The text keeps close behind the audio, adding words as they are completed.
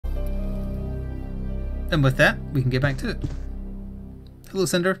And with that, we can get back to it. Hello,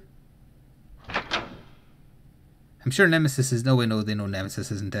 Cinder. I'm sure Nemesis is... No, wait, no, they know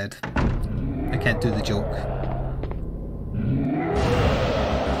Nemesis isn't dead. I can't do the joke.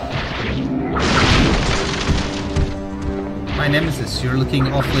 My Nemesis, you're looking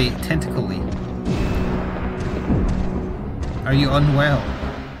awfully tentacly. Are you unwell?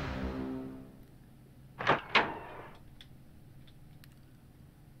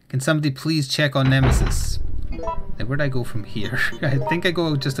 Can somebody please check on Nemesis? Now, where'd I go from here? I think I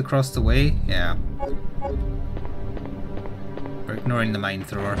go just across the way. Yeah. We're ignoring the mine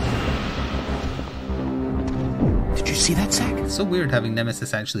thrower. Did you see that, Zack? It's so weird having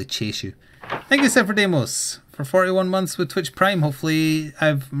Nemesis actually chase you. Thank you, Sephirdemos, for 41 months with Twitch Prime. Hopefully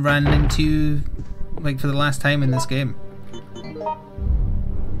I've ran into you, like, for the last time in this game.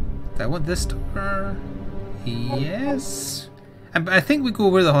 Do I want this door? Yes. I think we go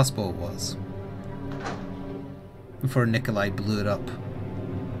where the hospital was. Before Nikolai blew it up.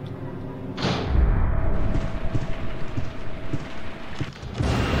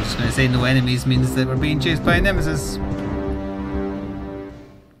 I'm just going to say no enemies means that we're being chased by a Nemesis.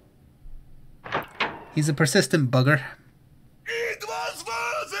 He's a persistent bugger. It was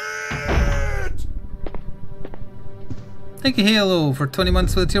worth it! Thank you, Halo, for 20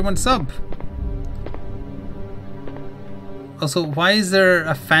 months with a tier 1 sub. Also, why is there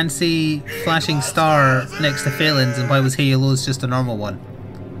a fancy flashing star next to Phelan's and why was Halo's just a normal one?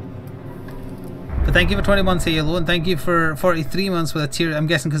 But thank you for 20 months, Halo, and thank you for 43 months with a tier... I'm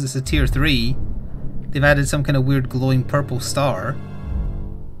guessing because it's a tier 3. They've added some kind of weird glowing purple star.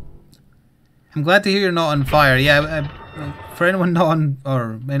 I'm glad to hear you're not on fire. Yeah, for anyone not on...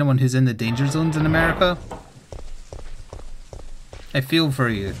 or anyone who's in the danger zones in America, I feel for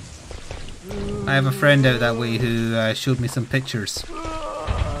you. I have a friend out that way who showed me some pictures.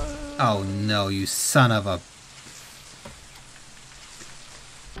 Oh no, you son of a...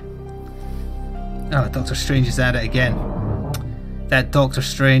 Oh, Doctor Strange is at it again. That Doctor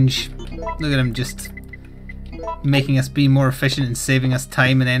Strange. Look at him just making us be more efficient and saving us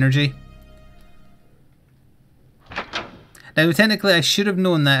time and energy. Now, technically, I should have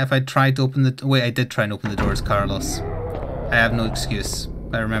known that if I tried to open the... Wait, I did try and open the doors, Carlos. I have no excuse.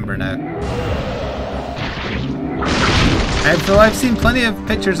 I remember now. So I've seen plenty of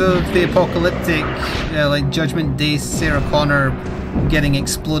pictures of the apocalyptic, like Judgment Day Sarah Connor getting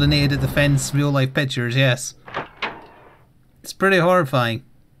explodinated at the fence, real life pictures, yes. It's pretty horrifying.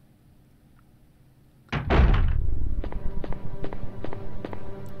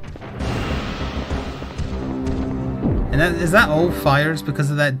 And is that all fires because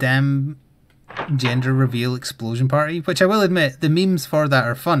of that damn gender reveal explosion party? Which I will admit, the memes for that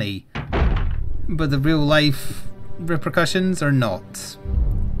are funny, but the real life repercussions are not.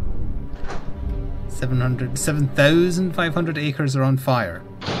 7,500 acres are on fire.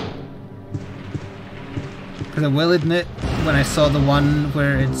 Because I will admit, when I saw the one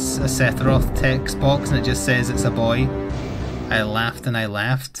where it's a Sephiroth text box and it just says it's a boy, I laughed and I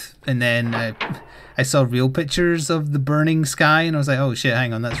laughed. And then I saw real pictures of the burning sky and I was like, oh shit,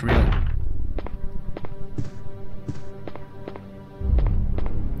 hang on, that's real.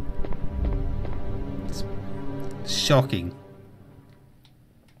 It's shocking.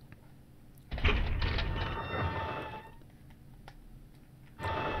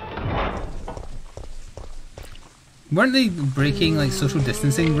 Weren't they breaking like social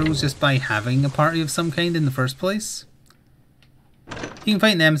distancing rules just by having a party of some kind in the first place? You can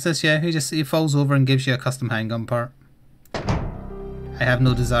fight Nemesis, yeah, he falls over and gives you a custom handgun part. I have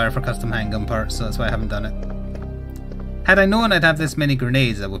no desire for custom handgun parts, so that's why I haven't done it. Had I known I'd have this many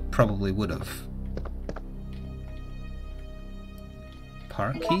grenades, I probably would have.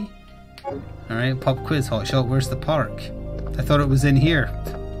 Park key? Alright, pop quiz, hotshot, where's the park? I thought it was in here.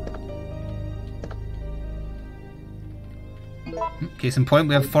 Case in point,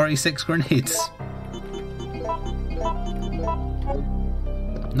 we have 46 grenades.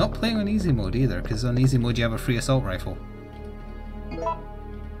 Not playing on easy mode either, because on easy mode you have a free assault rifle.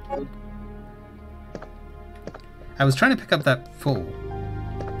 I was trying to pick up that photo.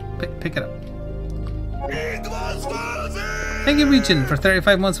 Pick it up. Thank you, Regent, for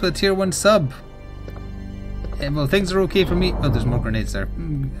 35 months with a tier 1 sub. Well, things are okay for me. Oh, there's more grenades there.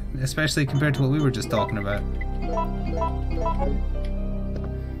 Especially compared to what we were just talking about.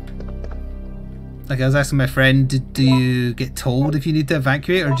 Like, I was asking my friend, do you get told if you need to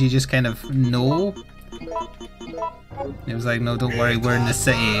evacuate, or do you just kind of know? It was like, no, don't worry, we're in the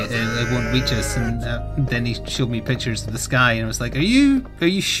city, it won't reach us. And then he showed me pictures of the sky, and I was like, are you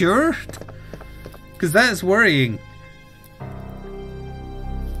sure? Because that is worrying.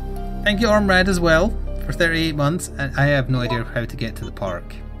 Thank you, Ormrad, as well, For 38 months, I have no idea how to get to the park.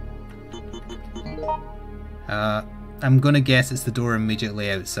 I'm gonna guess it's the door immediately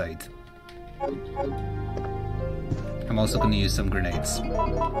outside. I'm also gonna use some grenades.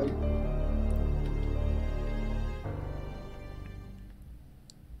 Are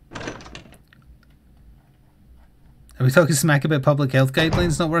we talking smack about public health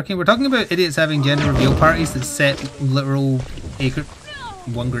guidelines not working? We're talking about idiots having gender reveal parties that set literal acre...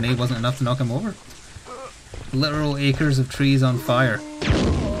 One grenade wasn't enough to knock him over. Literal acres of trees on fire.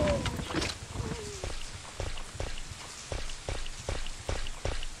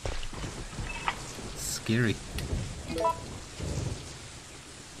 Scary.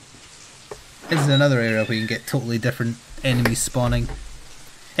 This is another area where you can get totally different enemies spawning.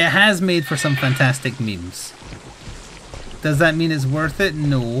 It has made for some fantastic memes. Does that mean it's worth it?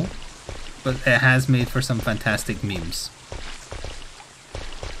 No. But it has made for some fantastic memes.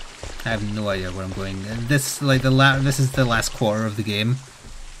 I have no idea where I'm going. This is the last quarter of the game.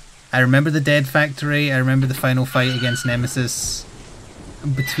 I remember the Dead Factory. I remember the final fight against Nemesis.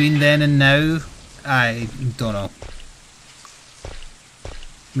 Between then and now, I don't know.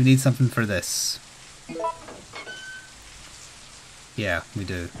 We need something for this. Yeah, we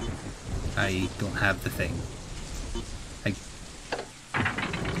do. I don't have the thing.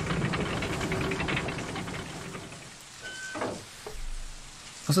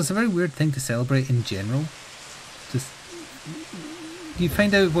 Also, it's a very weird thing to celebrate in general. Just you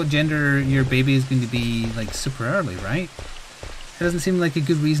find out what gender your baby is going to be like super early, right? It doesn't seem like a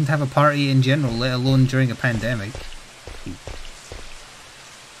good reason to have a party in general, let alone during a pandemic.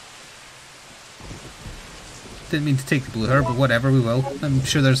 Didn't mean to take the blue herb, but whatever, we will. I'm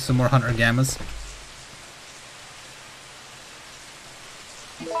sure there's some more hunter gammas.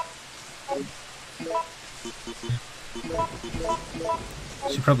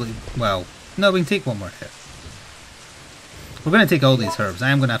 Should probably, well, no, we can take one more hit. We're going to take all these herbs. I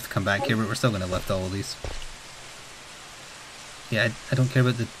am going to have to come back here, but we're still going to lift all of these. Yeah, I don't care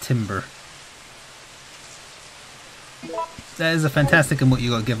about the timber. That is a fantastic emote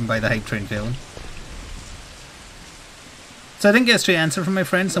you got given by the hype train failing. So I didn't get a straight answer from my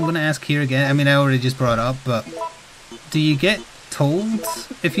friend, so I'm going to ask here again. I mean, I already just brought it up, but do you get told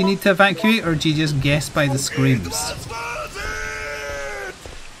if you need to evacuate, or do you just guess by the screams?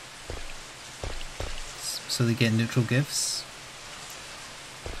 So they get neutral gifts.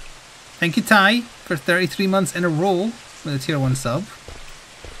 Thank you, Ty, for 33 months in a row with a tier 1 sub.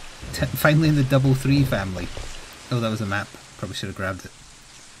 Finally in the double 3 family. Oh, that was a map. Probably should have grabbed it.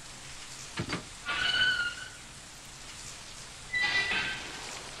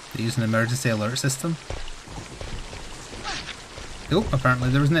 They use an emergency alert system. Oh, apparently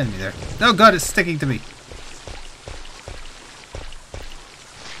there was an enemy there. Oh god, it's sticking to me.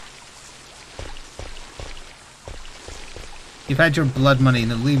 You've had your blood money,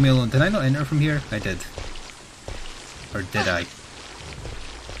 now leave me alone. Did I not enter from here? I did. Or did I?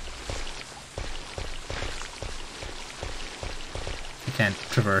 I can't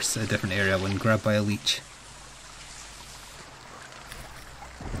traverse a different area when grabbed by a leech.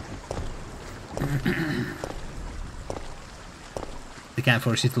 They can't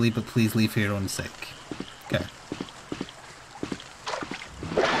force you to leave, but please leave for your own sake. Okay.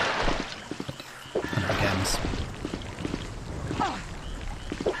 Games.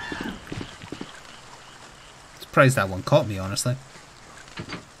 Surprised that one caught me, honestly.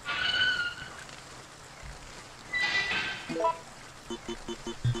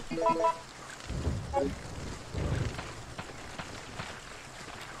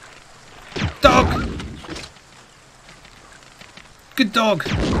 Dog! Good dog!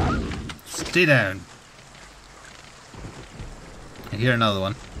 Stay down. I hear another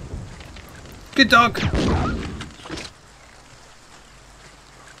one. Good dog!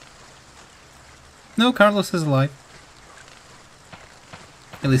 No, Carlos is alive.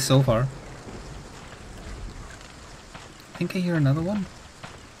 At least so far. I think I hear another one.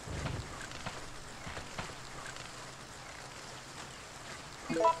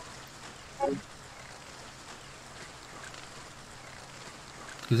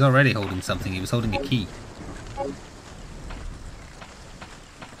 He was already holding something. He was holding a key.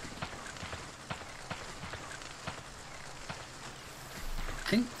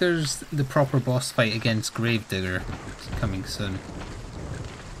 I think there's the proper boss fight against Gravedigger coming soon.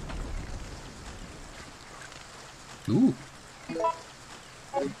 Ooh.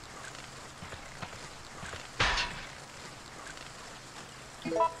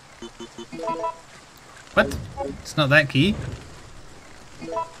 What? It's not that key.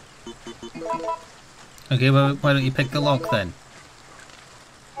 Okay, well, why don't you pick the lock then?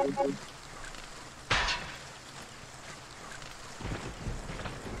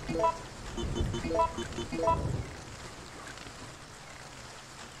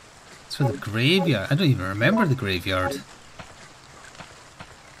 It's for the graveyard. I don't even remember the graveyard.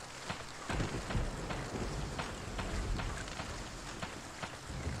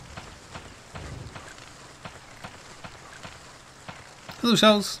 Hello,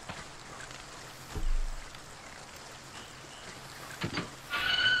 Shells.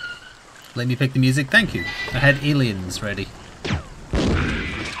 Let me pick the music, thank you. I had aliens ready.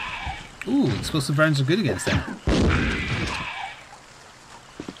 Ooh, explosive rounds are good against them.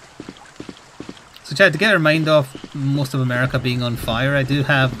 So Chad, to get our mind off most of America being on fire, I do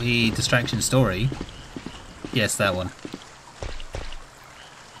have a distraction story. Yes, that one.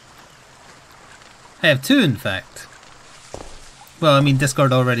 I have two, in fact. Well, I mean,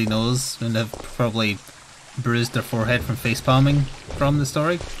 Discord already knows, and have probably bruised their forehead from face palming from the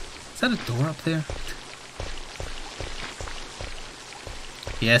story. Is that a door up there?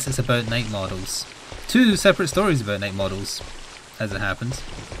 Yes, it's about night models. Two separate stories about night models, as it happens.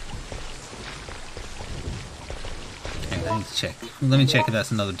 Okay, I need to check. Let me check if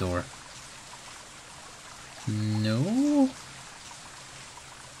that's another door. No?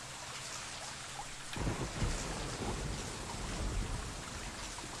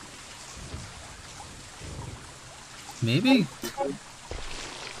 Maybe?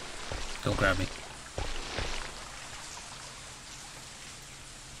 Don't grab me.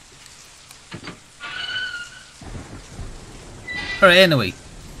 Alright, anyway.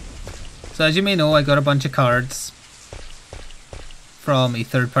 So as you may know, I got a bunch of cards from a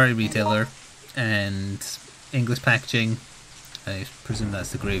third-party retailer and English packaging. I presume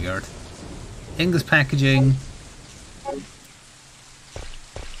that's the graveyard. English packaging,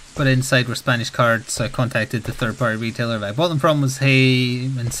 but inside were Spanish cards, so I contacted the third-party retailer that I bought them from and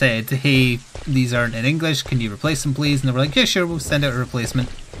said, hey, these aren't in English, can you replace them please? And they were like, yeah, sure, we'll send out a replacement.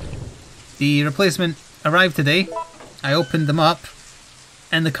 The replacement arrived today. I opened them up,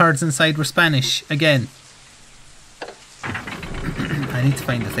 and the cards inside were Spanish again. I need to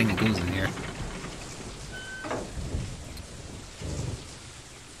find the thing that goes in here.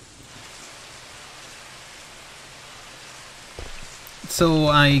 So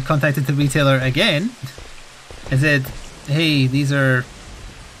I contacted the retailer again and said, hey, these are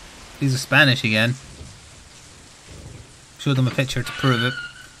Spanish again. Showed them a picture to prove it.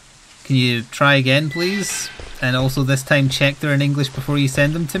 Can you try again, please? And also this time check they're in English before you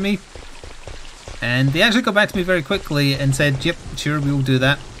send them to me. And they actually got back to me very quickly and said, yep, sure, we will do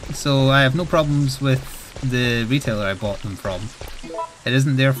that. So I have no problems with the retailer I bought them from. It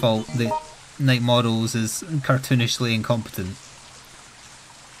isn't their fault that Night Models is cartoonishly incompetent.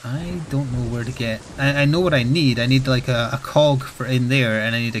 I don't know where to get... I know what I need. I need like a cog for in there,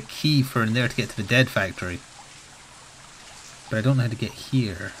 and I need a key for in there to get to the Dead Factory. But I don't know how to get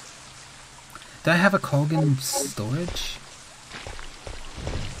here. Do I have a cog in storage?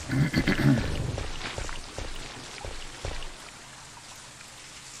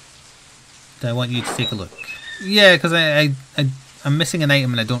 Do I want you to take a look? Yeah, because I'm missing an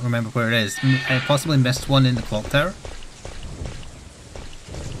item and I don't remember where it is. I possibly missed one in the clock tower.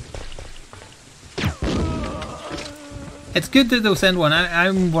 It's good that they'll send one.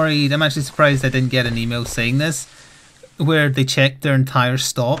 I'm worried. I'm actually surprised I didn't get an email saying this, where they checked their entire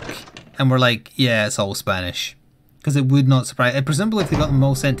stock and were like, yeah, it's all Spanish. Because it would not surprise... presumably if they got them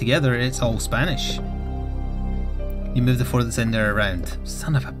all sent together, it's all Spanish. You move the four that's in there around.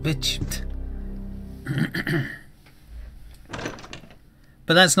 Son of a bitch.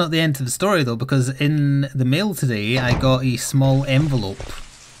 But that's not the end of the story though, because in the mail today I got a small envelope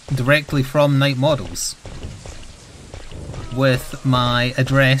directly from Night Models with my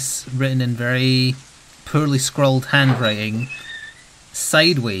address written in very poorly scrawled handwriting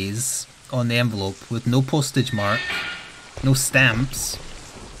sideways on the envelope with no postage mark, no stamps,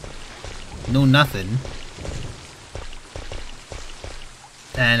 no nothing,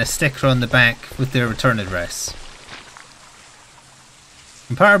 and a sticker on the back with their return address.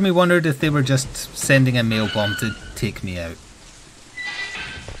 And part of me wondered if they were just sending a mail bomb to take me out.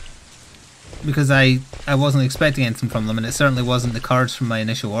 Because I wasn't expecting anything from them, and it certainly wasn't the cards from my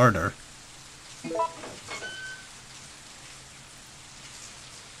initial order.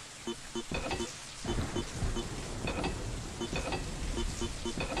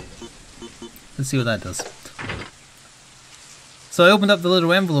 Let's see what that does. So I opened up the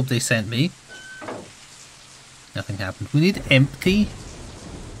little envelope they sent me. Nothing happened. We need empty.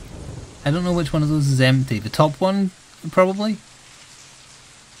 I don't know which one of those is empty. The top one, probably.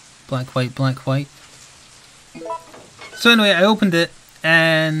 Black, white, black, white. So anyway, I opened it,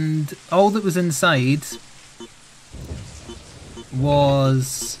 and all that was inside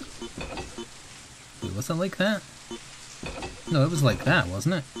was... Wait, was it like that? No, it was like that,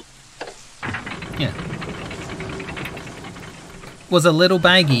 wasn't it? Yeah. Was a little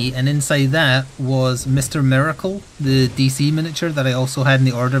baggie, and inside that was Mr. Miracle, the DC miniature that I also had in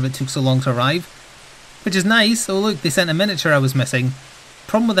the order but took so long to arrive. Which is nice. Oh look, they sent a miniature I was missing.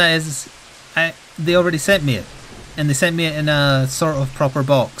 Problem with that is, they already sent me it. And they sent me it in a sort of proper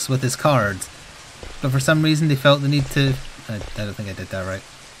box with his cards. But for some reason they felt the need to... I don't think I did that right.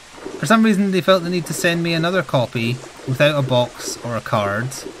 For some reason they felt the need to send me another copy without a box or a card.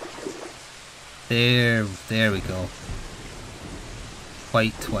 There we go.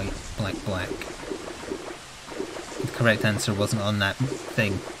 White, white, black, black. The correct answer wasn't on that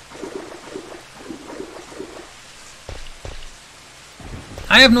thing.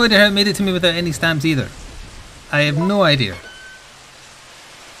 I have no idea how it made it to me without any stamps either. I have no idea.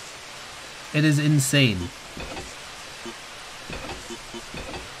 It is insane.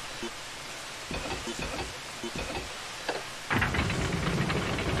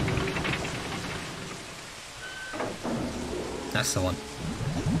 That's the one.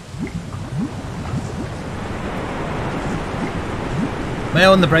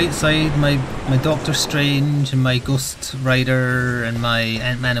 Well, on the bright side, my Doctor Strange and my Ghost Rider and my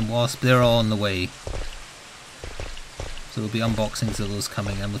Ant-Man and Wasp, they're all on the way. So there'll be unboxings of those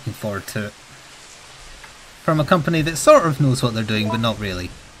coming. I'm looking forward to it. From a company that sort of knows what they're doing, but not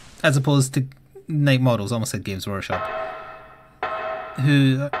really. As opposed to Night Models, almost said Games Workshop.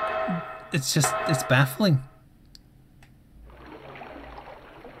 Who, it's baffling.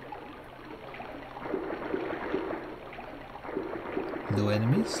 No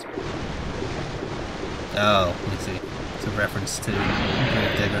enemies? Oh, let me see. It's a reference to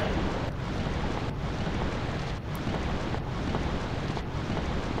Gravedigger.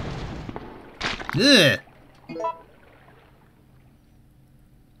 Ugh!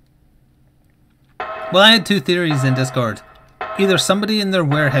 Well, I had two theories in Discord. Either somebody in their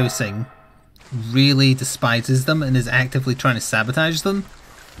warehousing really despises them and is actively trying to sabotage them,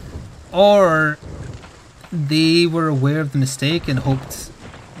 or they were aware of the mistake and hoped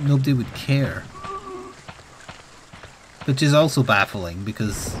nobody would care. Which is also baffling,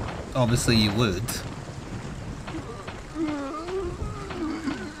 because obviously you would.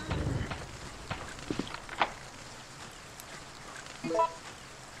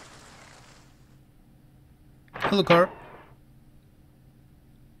 Hello, car.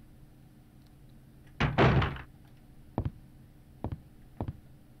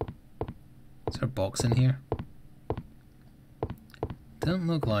 Is there a box in here? Doesn't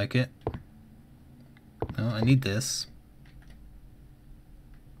look like it. No, I need this.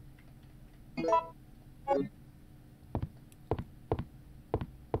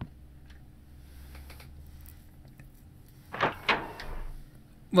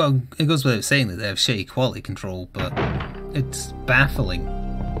 Well, it goes without saying that they have shitty quality control, but it's baffling.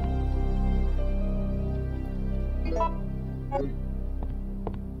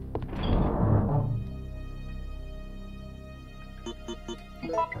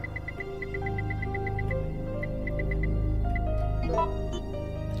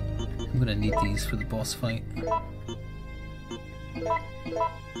 I'm gonna need these for the boss fight.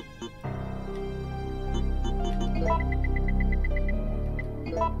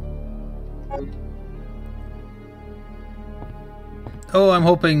 Oh, I'm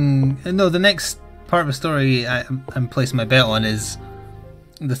hoping... No, the next part of the story I'm placing my bet on is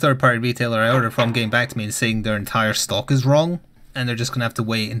the third-party retailer I ordered from getting back to me and saying their entire stock is wrong, and they're just going to have to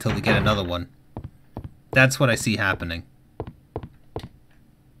wait until they get another one. That's what I see happening.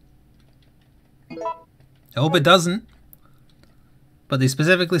 I hope it doesn't. But they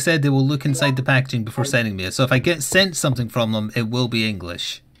specifically said they will look inside the packaging before sending me it, so if I get sent something from them, it will be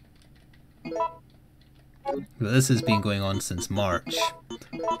English. But this has been going on since March.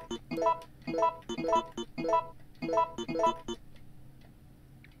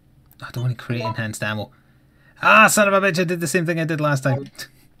 I don't want to create enhanced ammo. Ah, son of a bitch, I did the same thing I did last time.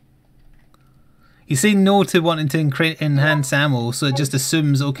 You say no to wanting to create enhanced ammo, so it just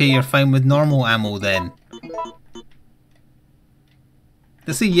assumes, okay, you're fine with normal ammo then.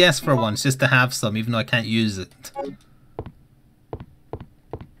 Let's say yes for once, just to have some, even though I can't use it.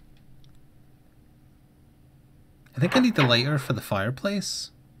 I think I need the lighter for the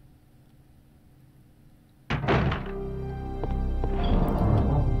fireplace.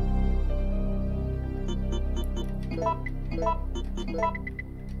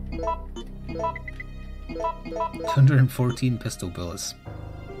 $214 pistol bullets.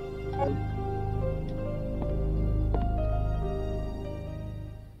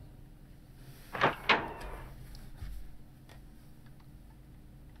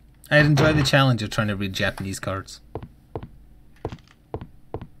 I'd enjoy the challenge of trying to read Japanese cards.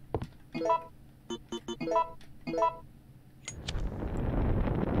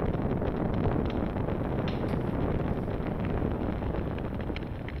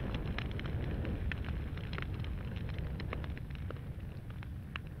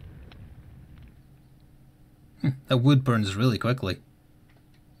 That wood burns really quickly.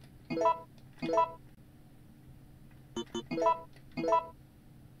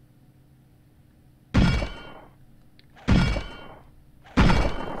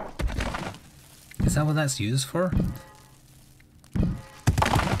 Is that what that's used for?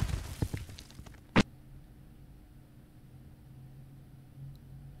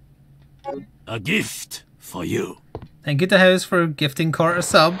 A gift for you. Thank you to House for gifting Court a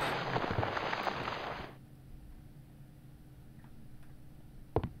sub.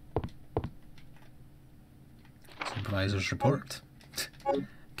 Supervisor's report.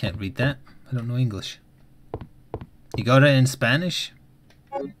 Can't read that. I don't know English. You got it in Spanish?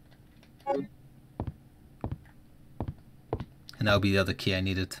 And that'll be the other key I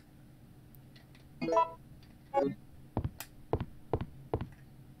needed.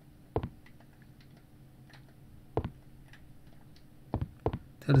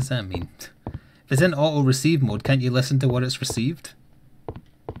 What does that mean? If it's in auto-receive mode, can't you listen to what it's received?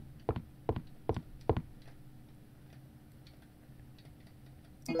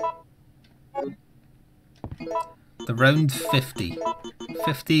 The round 50.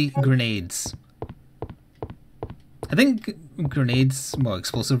 50 grenades. I think grenades, well,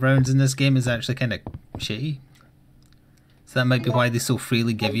 explosive rounds in this game is actually kind of shitty. So that might be why they so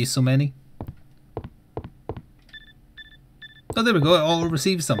freely give you so many. Oh, there we go. It all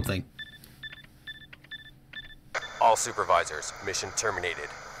receives something. All supervisors, mission terminated.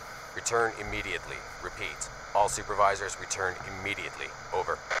 Return immediately. Repeat. All supervisors return immediately.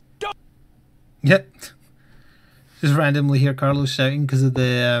 Over. Yep. Just randomly hear Carlos shouting because of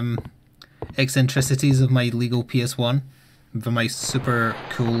the eccentricities of my legal PS1. For my super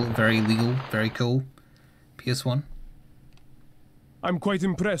cool, very legal, very cool PS1. I'm quite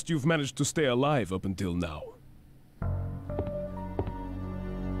impressed you've managed to stay alive up until now.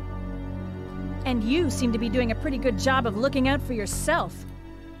 And you seem to be doing a pretty good job of looking out for yourself.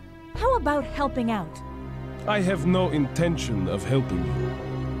 How about helping out? I have no intention of helping you.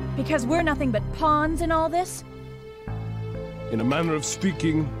 Because we're nothing but pawns in all this? In a manner of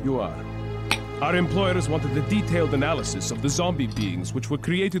speaking, you are. Our employers wanted a detailed analysis of the zombie beings which were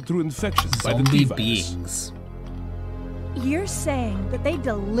created through infections by the Zombie T-virus. beings. You're saying that they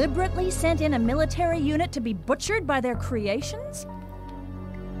deliberately sent in a military unit to be butchered by their creations?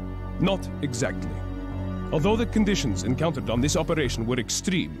 Not exactly. Although the conditions encountered on this operation were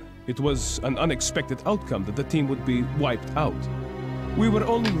extreme, it was an unexpected outcome that the team would be wiped out. We were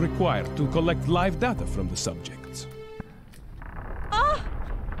only required to collect live data from the subjects. Ah!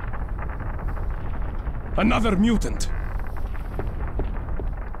 Another mutant!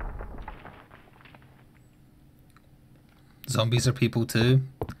 Zombies are people too.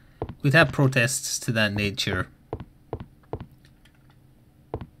 We'd have protests to that nature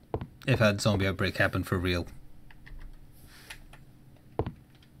if a zombie outbreak happened for real.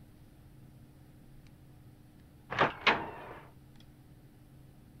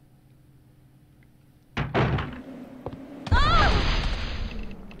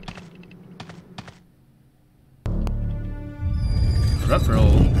 Ruh-roh.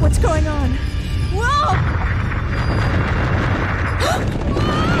 What's going on? Whoa!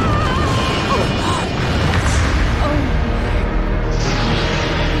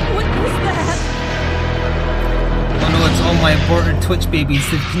 What was that? Oh no, it's all my aborted Twitch babies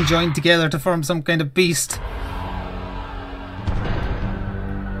that conjoined together to form some kind of beast.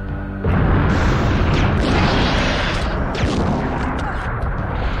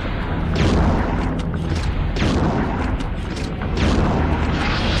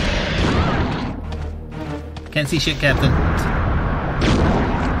 Can't see shit, Captain.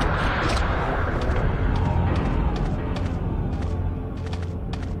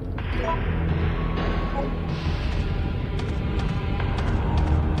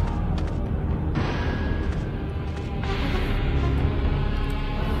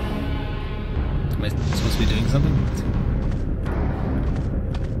 Am I supposed to be doing something?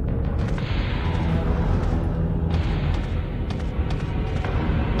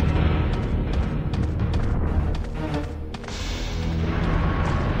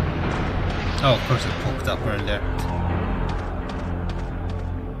 Oh, of course it poked up around there.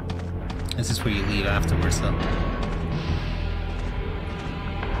 This is where you leave afterwards, though.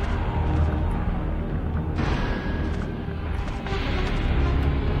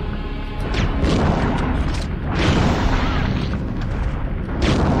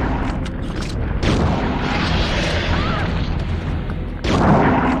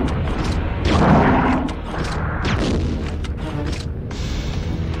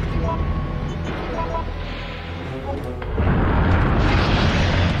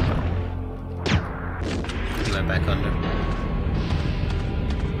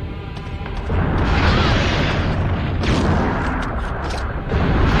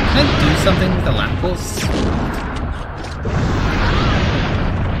 something with the lampposts?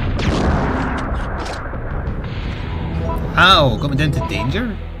 Ow, got me down to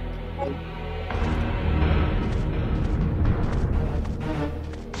danger?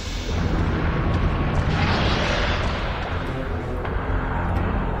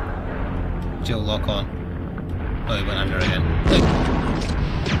 Joe, lock on. Oh, he went under again. Look.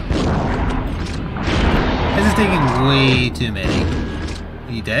 This is taking way too many.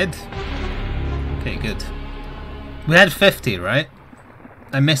 Are you dead? Okay, good. We had 50, right?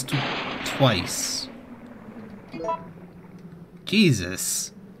 I missed twice.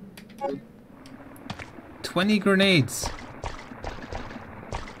 Jesus. 20 grenades.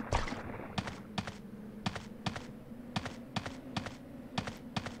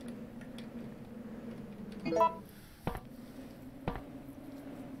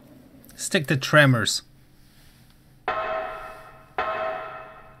 Stick to tremors.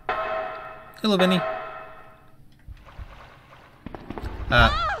 Hello, Vinny.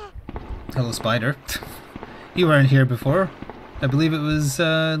 Hello, Spider. You weren't here before. I believe it was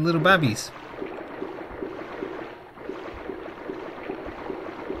little babbies.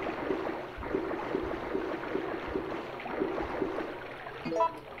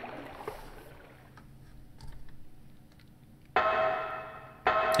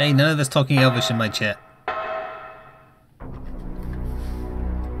 Hey, none of this talking Elvish in my chat.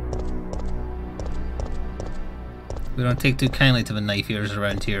 We don't take too kindly to the knife ears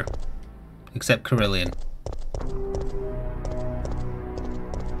around here. Except Carillion.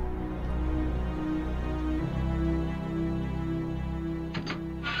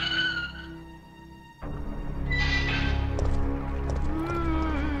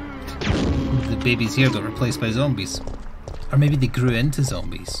 The babies here got replaced by zombies. Or maybe they grew into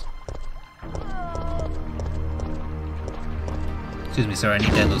zombies. Excuse me, sir, I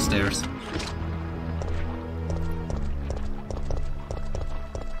need down those stairs.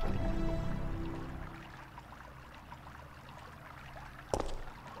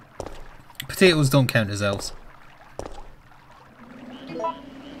 Potatoes don't count as elves.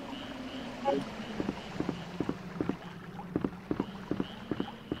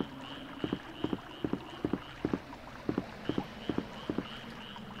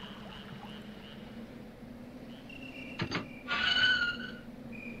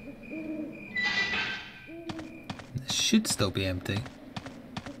 This should still be empty.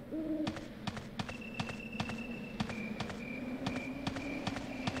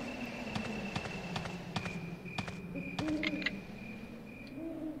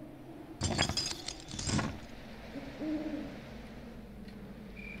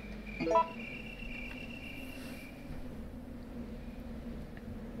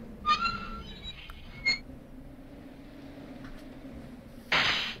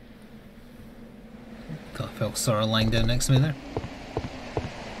 I felt Sora lying down next to me there.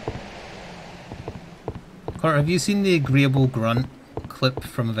 Carter, have you seen the agreeable grunt clip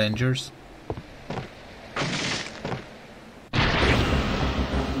from Avengers?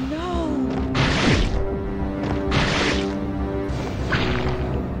 No.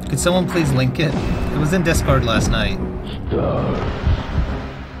 Could someone please link it? It was in Discord last night.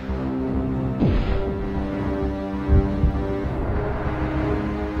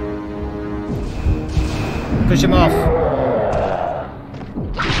 Push him off.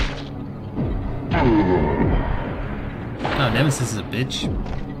 Oh, Nemesis is a bitch.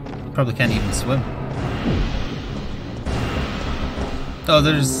 Probably can't even swim. Oh,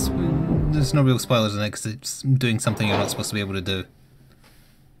 there's no real spoilers in it because it's doing something you're not supposed to be able to do.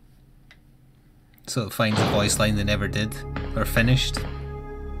 So it finds a voice line they never did or finished.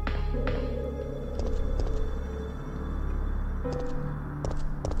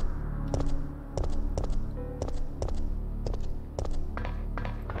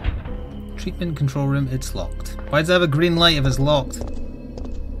 Treatment control room, it's locked. Why does it have a green light if it's locked?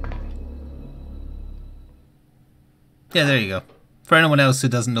 Yeah, there you go. For anyone else who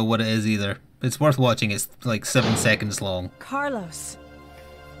doesn't know what it is either, it's worth watching. It's like 7 seconds long. Carlos.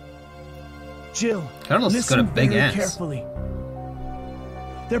 Jill, Carlos has got a big very ass. carefully.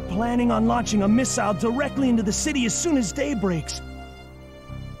 They're planning on launching a missile directly into the city as soon as day breaks.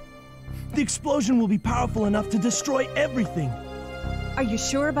 The explosion will be powerful enough to destroy everything. Are you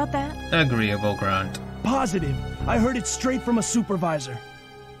sure about that? Agreeable, Grant. Positive. I heard it straight from a supervisor.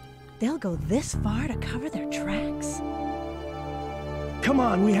 They'll go this far to cover their tracks? Come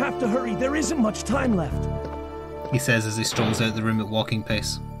on, we have to hurry. There isn't much time left. He says as he strolls out the room at walking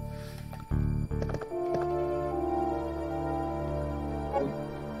pace.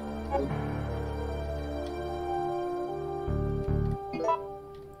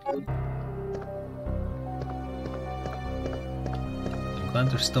 I'm glad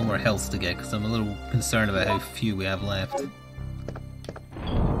there's still more health to get, because I'm a little concerned about how few we have left.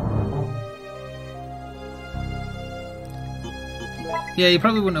 Yeah, you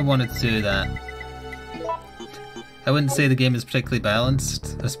probably wouldn't have wanted to do that. I wouldn't say the game is particularly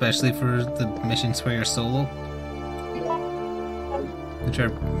balanced, especially for the missions where you're solo, which are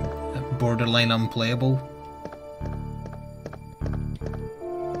borderline unplayable.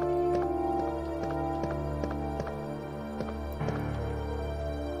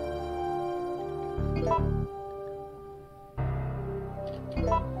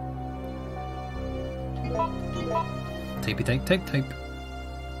 Tapey tape, tape, tape.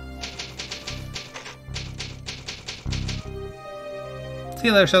 See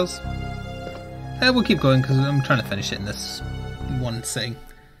you later, shells. We'll keep going because I'm trying to finish it in this one sitting.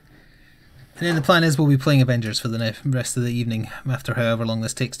 And then the plan is we'll be playing Avengers for the rest of the evening, after however long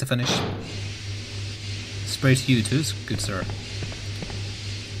this takes to finish. Spray to you too, good sir.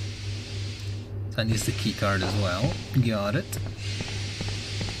 That needs the key card as well. Got it.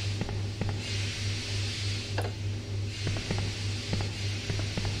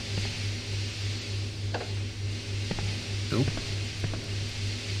 Nope.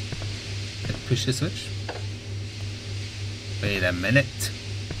 Push the switch. Wait a minute.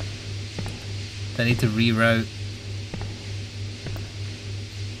 I need to reroute.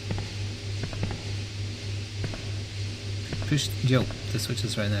 Push. Yo, the switch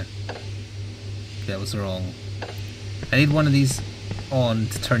is right there. That was wrong. I need one of these on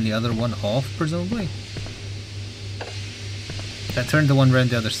to turn the other one off, presumably. That turned the one round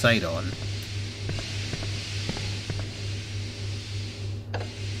the other side on.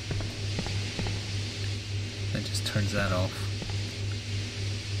 That just turns that off.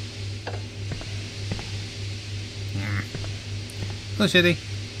 Oh, shitty.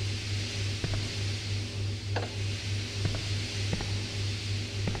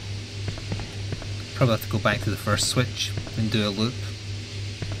 Probably have to go back to the first switch and do a loop.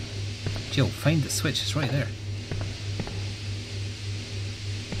 Jill, find the switch, it's right there.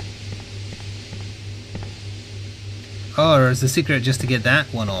 Oh, or is the secret just to get that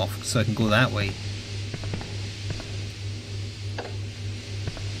one off so I can go that way?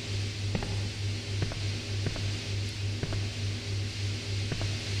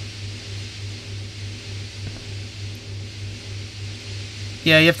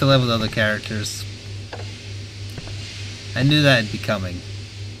 Yeah, you have to level the other characters. I knew that would be coming.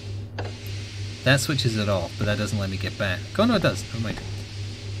 That switches it off, but that doesn't let me get back. Oh no, it does. Never mind.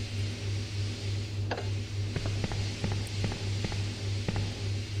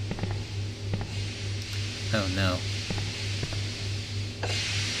 Oh no.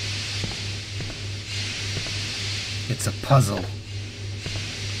 It's a puzzle.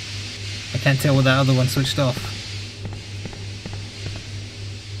 I can't tell what that other one switched off.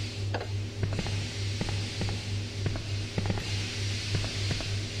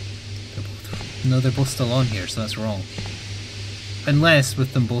 No, they're both still on here, so that's wrong. Unless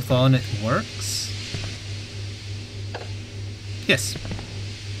with them both on it works. Yes.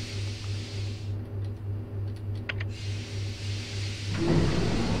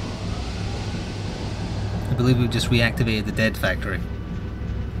 I believe we've just reactivated the dead factory.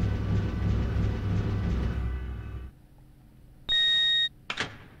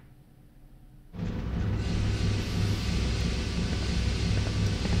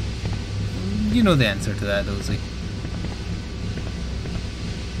 You know the answer to that, Ozzy.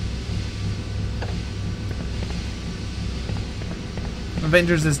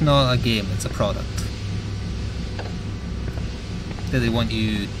 Avengers is not a game, it's a product that they want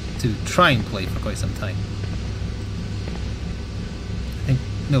you to try and play for quite some time. I think...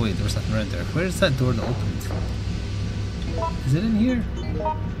 no wait, there was nothing around there. Where's that door that opened? Is it in here?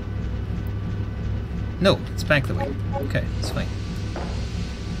 No, it's back the way. Okay, it's fine.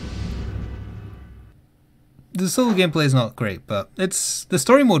 The solo gameplay is not great, but it's the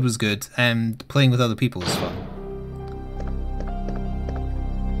story mode was good, and playing with other people was fun.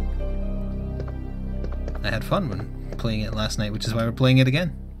 I had fun when playing it last night, which is why we're playing it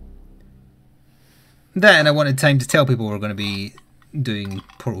again. That, and I wanted time to tell people we're going to be doing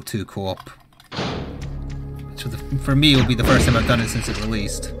Portal 2 co-op. Which for me will be the first time I've done it since it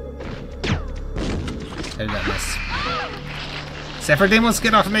released. How did that miss? Zephyr Demos,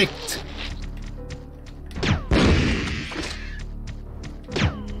 get off me!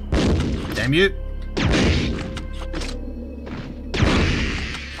 Damn you!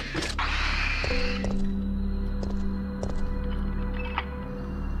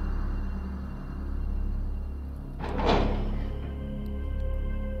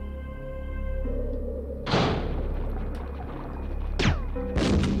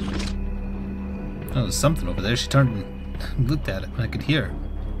 was something over there. She turned and looked at it, and I could hear her.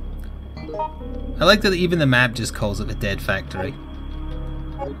 I like that even the map just calls it a dead factory.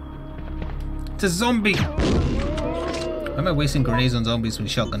 It's a zombie! Why am I wasting grenades on zombies when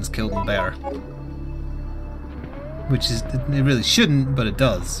shotguns kill them better? Which is, it really shouldn't, but it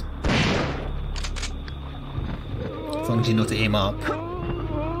does. As long as you know to aim up.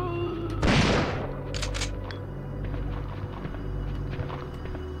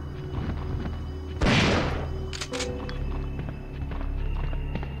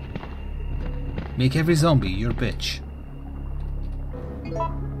 Make every zombie your bitch.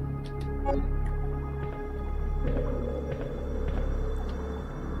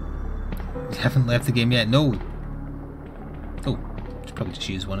 You haven't left the game yet? No. Oh, should probably just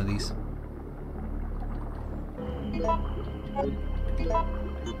use one of these.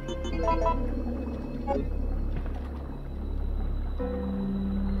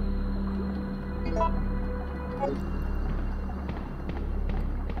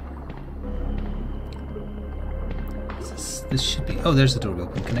 This should be... Oh, there's the door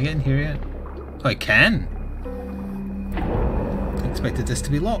open. Can I get in here yet? Oh, I can! I expected this to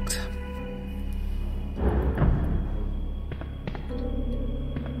be locked.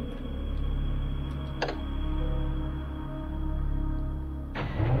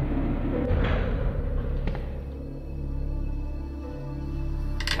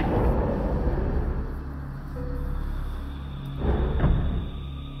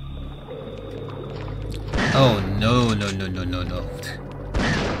 Oh, no.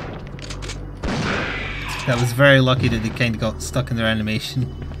 That was very lucky that they kind of got stuck in their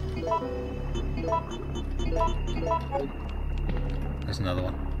animation. There's another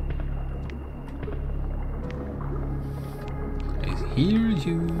one. I hear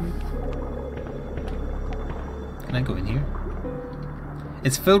you. Can I go in here?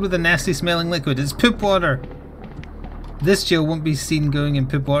 It's filled with a nasty smelling liquid. It's poop water! This jail won't be seen going in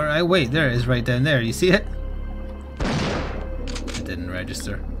poop water. Oh wait, there it is right down there. You see it? It didn't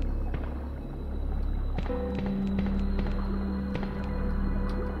register.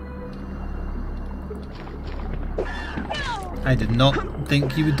 I did not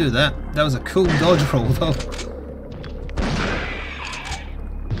think you would do that. That was a cool dodge roll though.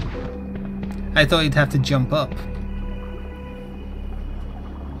 I thought you'd have to jump up.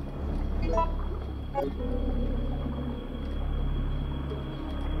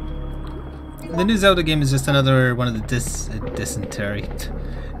 The new Zelda game is just another one of the dysentery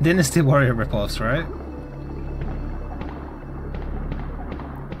Dynasty Warrior ripoffs, right?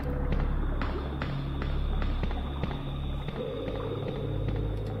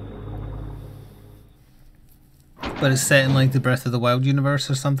 But it's set in like the Breath of the Wild universe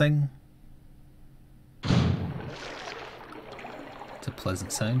or something. It's a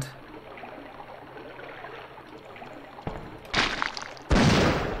pleasant sound.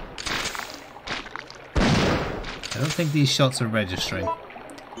 I don't think these shots are registering.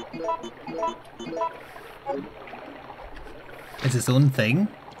 It's its own thing.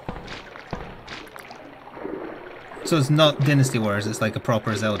 So it's not Dynasty Warriors, it's like a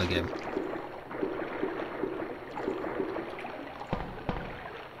proper Zelda game.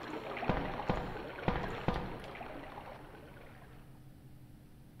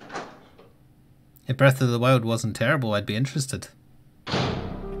 If Breath of the Wild wasn't terrible, I'd be interested.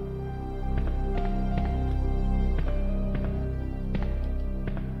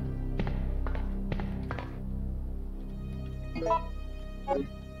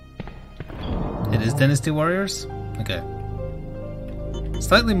 It is Dynasty Warriors? Okay.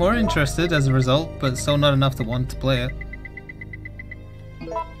 Slightly more interested as a result, but still not enough to want to play it.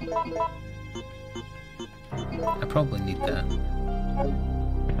 I probably need that.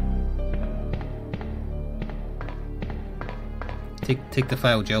 Take the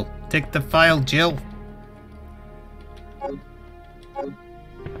file, Jill. Take the file, Jill!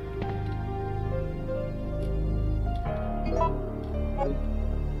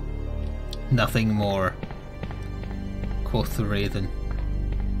 Nothing more. Quoth the Raven.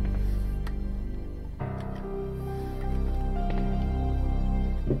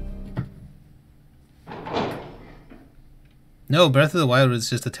 No, Breath of the Wild was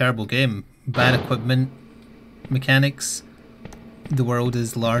just a terrible game. Bad equipment, mechanics. The world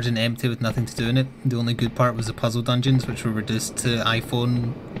is large and empty with nothing to do in it. The only good part was the puzzle dungeons, which were reduced to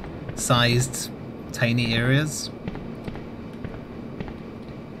iPhone-sized tiny areas.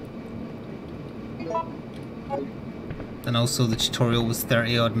 And also the tutorial was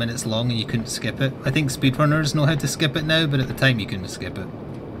 30 odd minutes long and you couldn't skip it. I think speedrunners know how to skip it now, but at the time you couldn't skip it.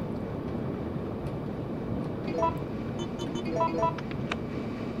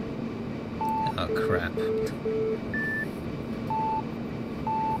 crap.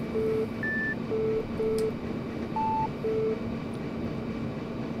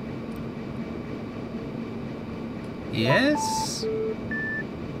 Yes?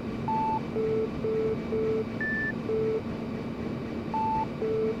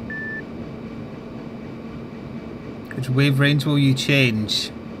 Which wave range will you change?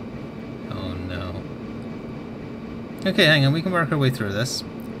 Oh no. Okay, hang on, we can work our way through this.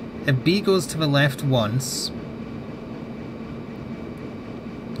 If B goes to the left once...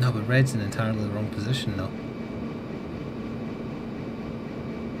 No, but red's in entirely the wrong position though.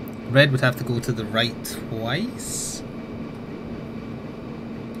 Red would have to go to the right twice?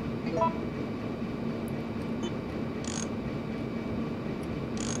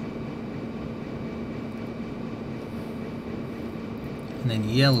 And then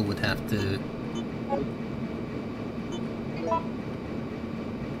yellow would have to...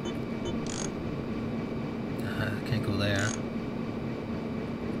 Can't go there.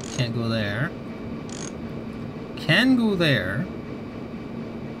 Can't go there. Can go there.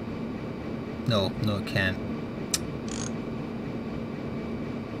 No, no it can't.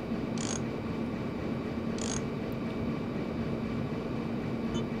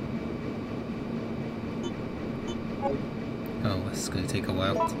 Oh, this is going to take a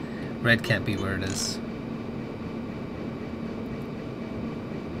while. Red can't be where it is.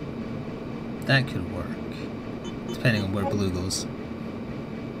 That could work. Depending on where blue goes.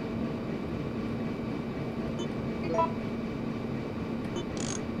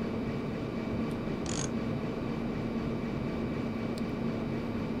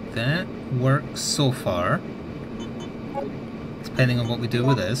 That works so far. Depending on what we do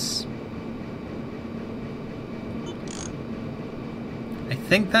with this. I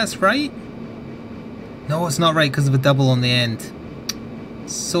think that's right. No, it's not right because of a double on the end.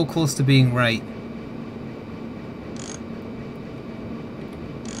 So close to being right.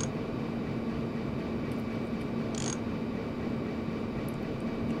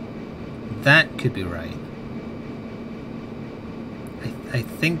 That could be right. I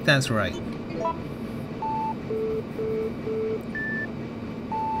think that's right.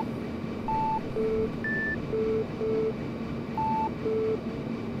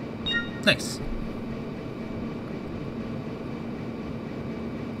 Nice.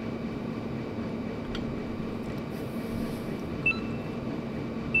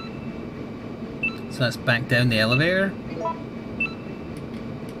 So that's back down the elevator?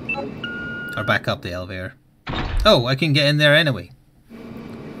 Or back up the elevator. Oh, I can get in there anyway.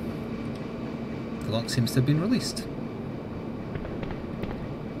 The lock seems to have been released.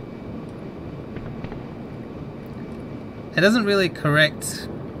 It doesn't really correct...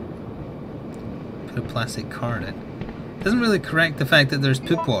 Put a plastic card in. It doesn't really correct the fact that there's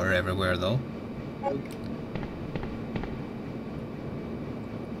poop water everywhere though.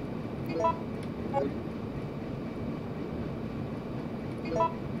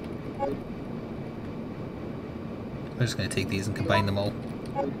 We're just going to take these and combine them all.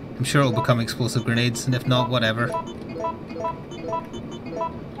 I'm sure it'll become explosive grenades, and if not, whatever.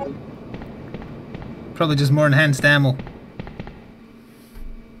 Probably just more enhanced ammo.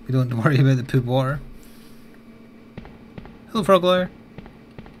 We don't have to worry about the poop water. Hello, Frog Lawyer.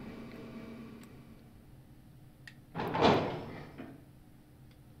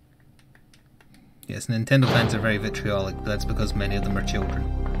 Yes, Nintendo fans are very vitriolic, but that's because many of them are children.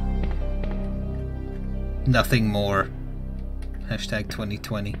 Nothing more. Hashtag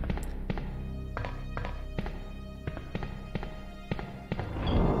 2020.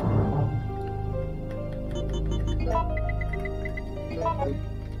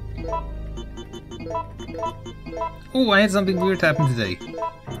 Oh, I had something weird happen today.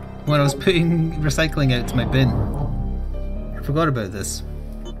 When I was putting recycling out to my bin. I forgot about this.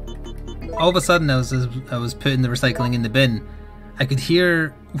 All of a sudden I was putting the recycling in the bin. I could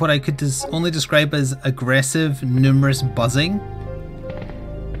hear what I could only describe as aggressive, numerous buzzing.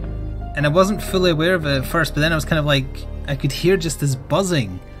 And I wasn't fully aware of it at first, but then I was kind of like, I could hear just this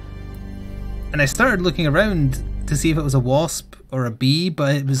buzzing. And I started looking around to see if it was a wasp or a bee,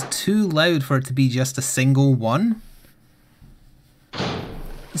 but it was too loud for it to be just a single one.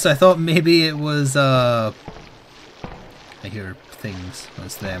 So I thought maybe it was, I hear things,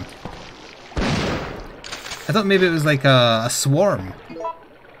 that's them. I thought maybe it was like a swarm.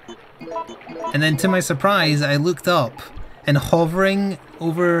 And then to my surprise, I looked up, and hovering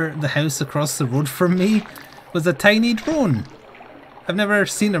over the house across the road from me was a tiny drone. I've never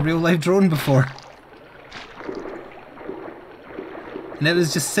seen a real life drone before. And it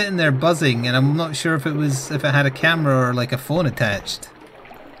was just sitting there buzzing, and I'm not sure if it had a camera or like a phone attached.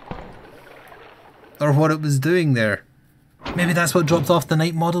 or what it was doing there. Maybe that's what dropped off the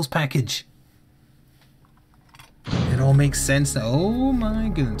night models package. It all makes sense now. Oh my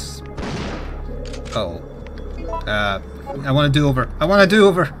goodness. Oh. I want to do over. I want to do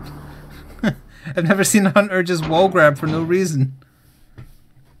over. I've never seen a hunter just wall grab for no reason.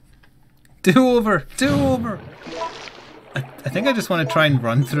 Do over. Do over. I think I just want to try and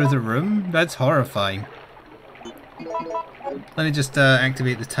run through the room. That's horrifying. Let me just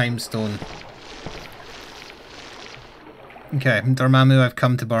activate the time stone. Okay, Dormammu, I've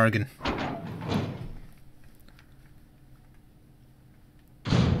come to bargain.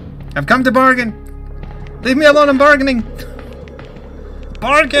 I've come to bargain! Leave me alone, I'm bargaining!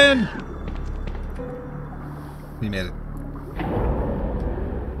 Bargain! We made it.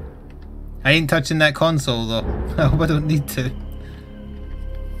 I ain't touching that console though. I hope I don't need to.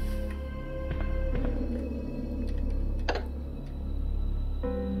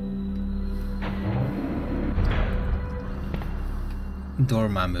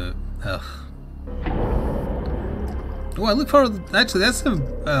 Dormammu. Ugh. Oh, I look forward. Actually, that's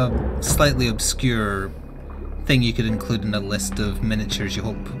a slightly obscure thing you could include in a list of miniatures you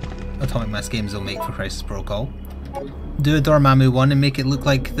hope Atomic Mass Games will make for Crisis Protocol. Do a Dormammu one and make it look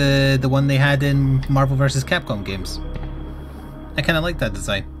like the one they had in Marvel vs. Capcom games. I kind of like that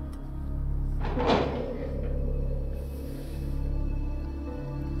design.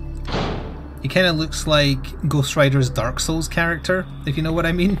 He kind of looks like Ghost Rider's Dark Souls character, if you know what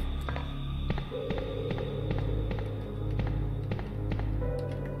I mean.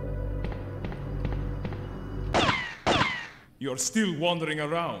 You're still wandering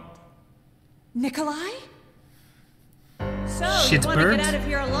around. Nikolai? So, Shit you want to bird? get out of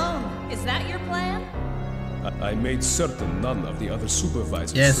here alone? Is that your plan? I made certain none of the other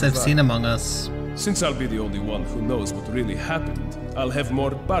supervisors Yes, I've survived. seen Among Us. Since I'll be the only one who knows what really happened, I'll have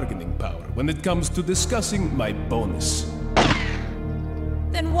more bargaining power when it comes to discussing my bonus.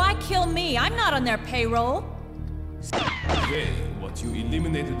 Then why kill me? I'm not on their payroll. Pay what you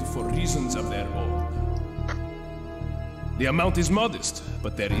eliminated for reasons of their own. The amount is modest,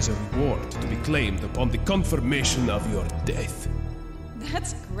 but there is a reward to be claimed upon the confirmation of your death.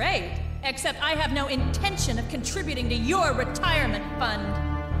 That's great. Except I have no intention of contributing to your retirement fund.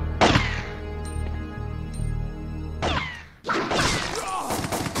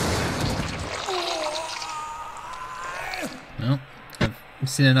 Well, I've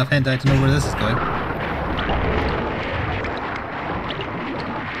seen enough hentai to know where this is going.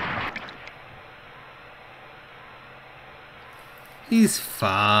 He's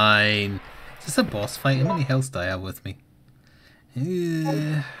fine. Is this a boss fight? How many health do I have with me?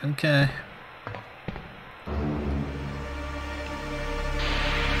 Okay.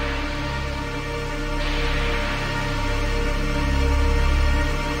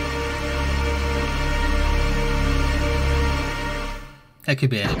 That could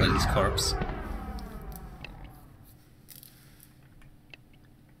be anybody's corpse.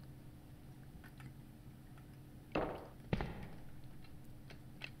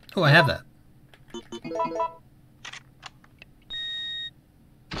 Oh, I have that.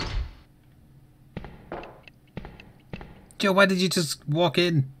 Joe, why did you just walk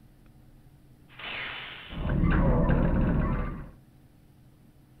in?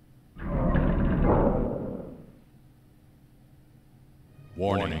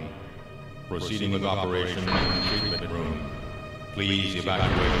 Warning. Proceeding with operation in the treatment room. Please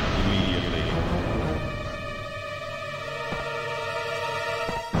evacuate immediately.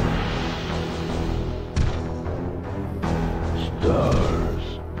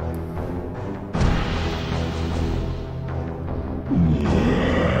 Stars.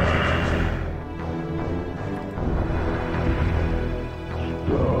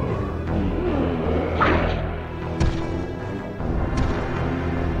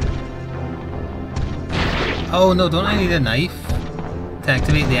 Oh no, don't I need a knife to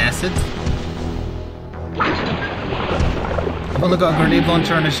activate the acid? I've only got a grenade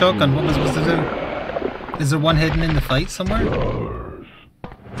launcher and a shotgun, what am I supposed to do? Is there one hidden in the fight somewhere?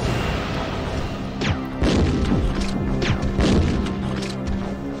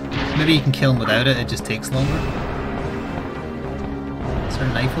 Maybe you can kill him without it, it just takes longer. Is there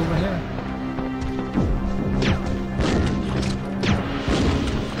a knife over here?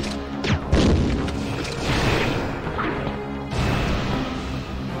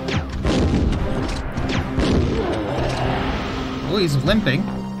 Oh, he's limping.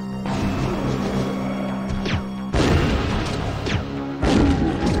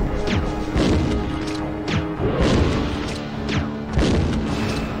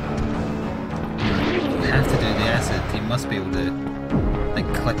 Have to do the acid. He must be able to, like,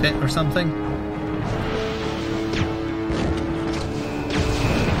 clip it or something.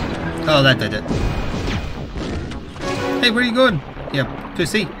 Oh, that did it. Hey, where are you going? Yeah,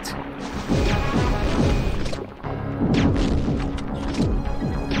 pussy.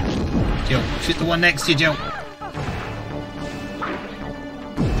 Joe, shoot the one next to you, Joe.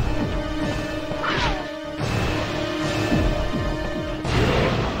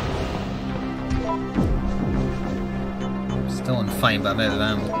 Still on fine, but I'm out of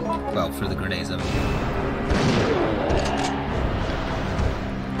ammo. Well, for the grenades, I mean.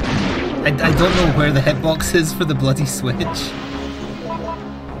 I don't know where the hitbox is for the bloody switch.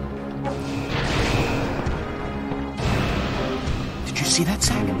 Did you see that,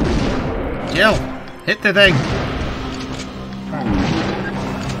 Zack? Jill, hit the thing.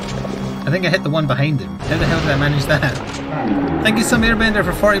 I think I hit the one behind him. How the hell did I manage that? Thank you, some Airbender,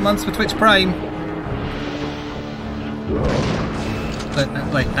 for 40 months with Twitch Prime. But,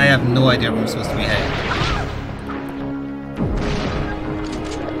 like, I have no idea where I'm supposed to be heading.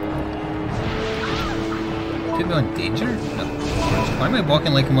 Put me on danger? No. Why am I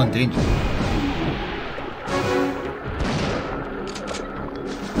walking like I'm on danger?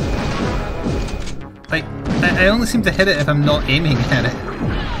 Like, I only seem to hit it if I'm not aiming at it.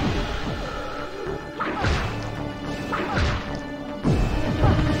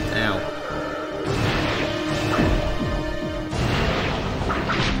 Ow.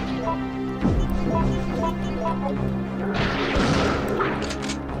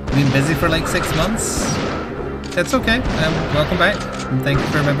 Been busy for like 6 months? That's okay. Welcome back, and thank you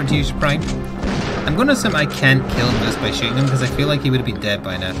for remembering to use your Prime. I'm going to assume I can't kill him just by shooting him, because I feel like he would have been dead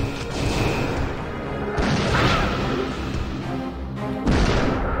by now.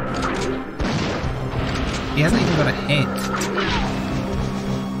 He hasn't even got a hit.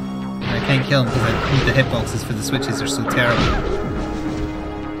 I can't kill him because the hitboxes for the switches are so terrible.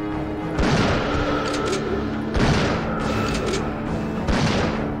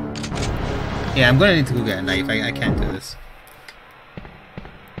 Yeah, I'm gonna need to go get a knife. I can't do this.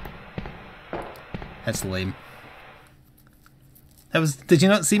 That's lame. Did you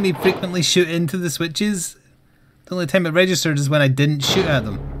not see me frequently shoot into the switches? The only time it registered is when I didn't shoot at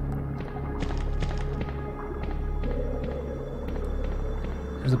them.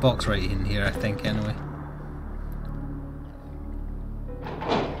 There's a box right in here, I think, anyway.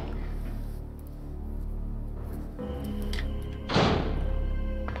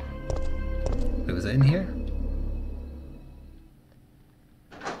 Wait, was it in here?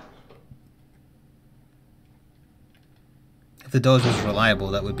 If the dodge was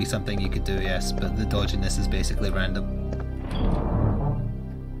reliable, that would be something you could do, yes, but the dodge in this is basically random.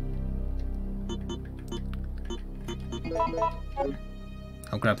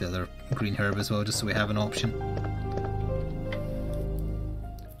 I'll grab the other green herb as well, just so we have an option.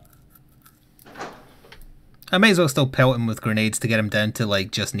 I may as well still pelt him with grenades to get him down to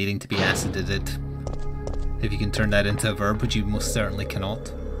like just needing to be acided. If you can turn that into a verb, which you most certainly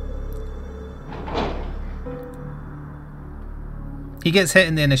cannot. He gets hit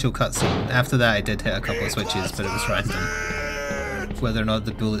in the initial cutscene. After that I did hit a couple of switches, but it was random. Whether or not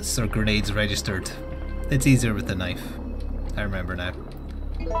the bullets or grenades registered. It's easier with the knife. I remember now.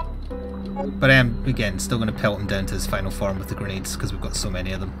 But I am, again, still going to pelt him down to his final form with the grenades, because we've got so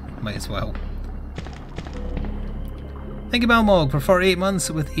many of them. Might as well. Thank you, Balmog, for 48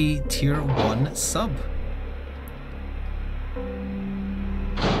 months with a tier 1 sub.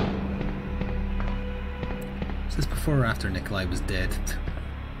 Is this before or after Nikolai was dead?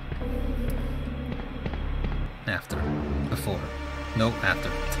 After. Before. No, after.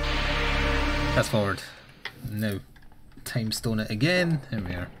 Fast forward. No. Time stone it again. There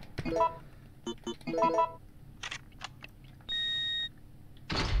we are.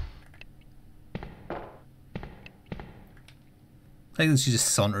 I think she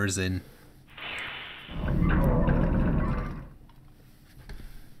just saunters in.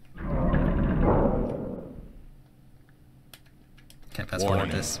 Can't fast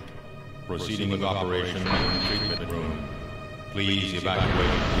forward this. Proceeding with operation in the treatment room. Please evacuate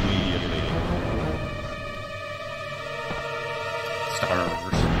immediately. Stars.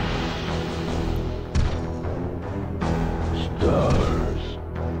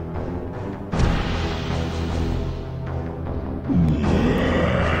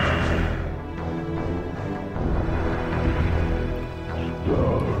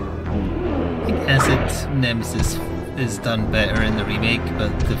 I think Acid Nemesis is done better in the remake, but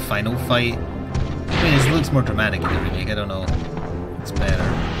the final fight, I mean, it looks more dramatic in the remake, I don't know. It's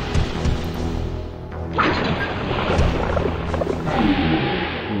better.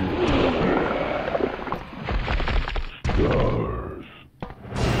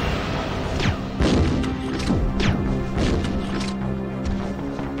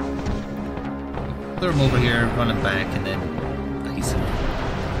 lure him over here, run him back, and then ice him.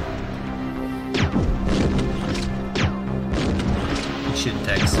 Good shit,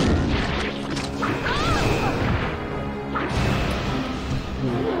 Tex.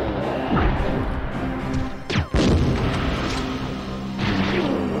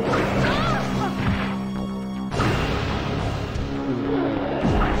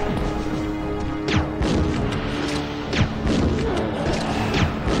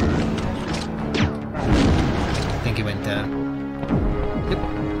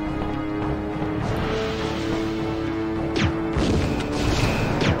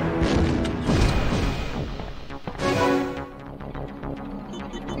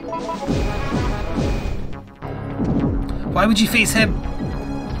 Why would you face him?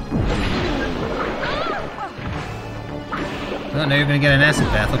 Well, now you're gonna get an acid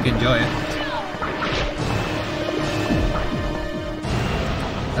bath. Hope you enjoy it.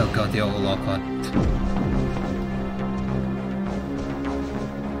 Oh god, the auto lock on.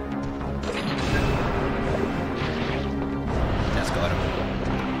 That's got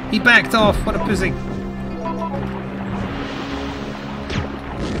him. He backed off. What a pussy.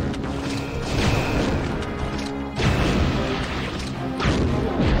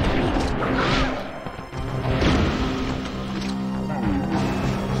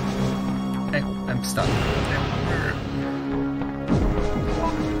 Stuck.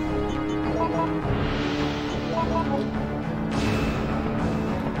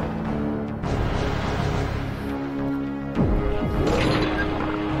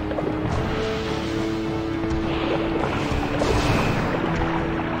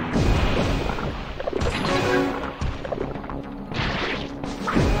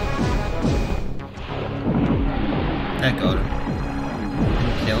 That got him.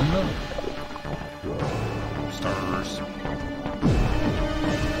 Kill him though? Stars.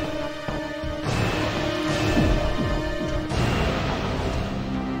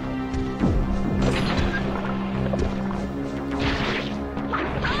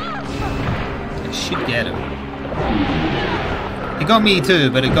 I should get him. It got me too,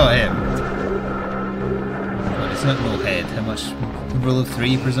 but it got him. But it's not no head. How much? Rule of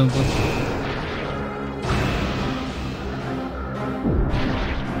 3, presumably.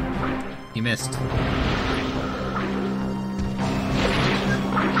 He missed.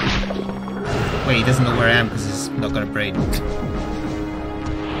 Wait, he doesn't know where I am because he's not got a brain.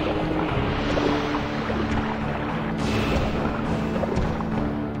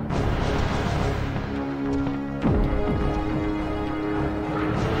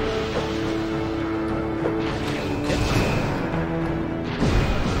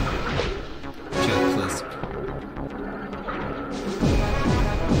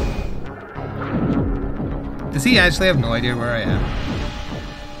 Does he actually have no idea where I am?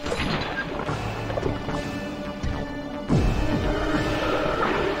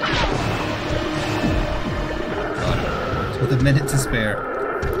 Got him. With a minute to spare.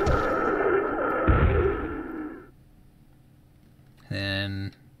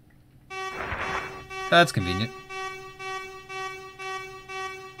 Then... That's convenient.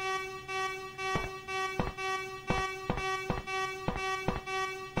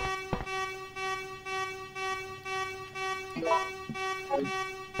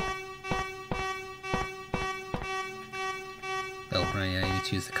 Oh, right, yeah, you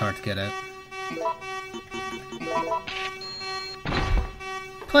choose the card to get out.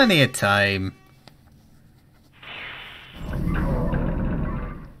 Plenty of time.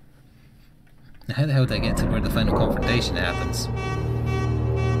 Now, how the hell did I get to where the final confrontation happens?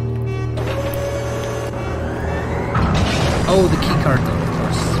 Oh, the key card though, of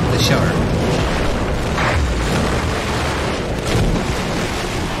course. The shard.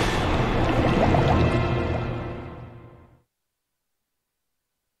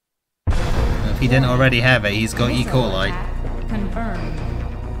 If he didn't already have it, he's got E. coli. Confirmed.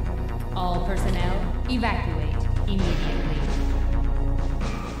 All personnel evacuate immediately.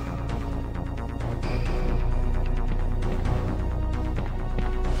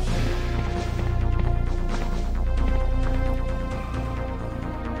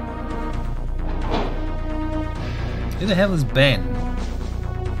 Who the hell is Ben?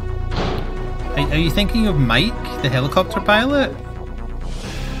 Are you thinking of Mike, the helicopter pilot?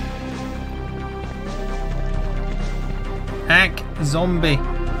 Hack zombie.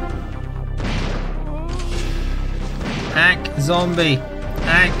 Hack zombie.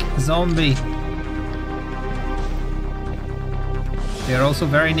 Hack zombie. They are also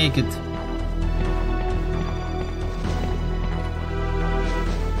very naked.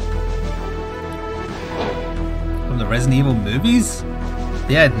 From the Resident Evil movies?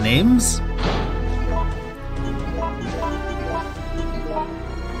 They had names?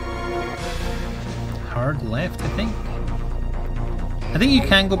 third left, I think. I think you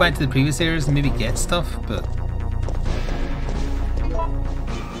can go back to the previous areas and maybe get stuff, but...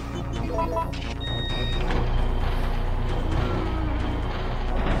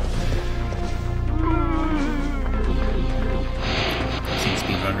 I've seen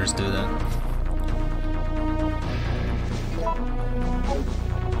speedrunners do that.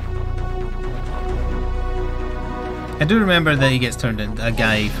 I do remember that he gets turned into... a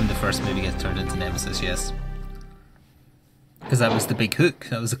guy from the first movie gets turned into Nemesis, yes. Because that was the big hook.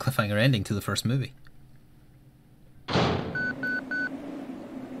 That was the cliffhanger ending to the first movie.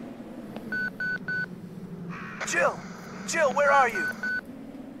 Jill, where are you?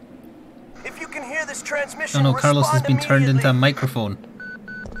 If you can hear this transmission, Oh no, Carlos has been turned into a microphone.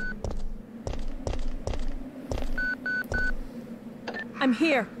 I'm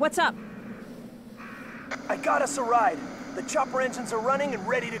here. What's up? I got us a ride. The chopper engines are running and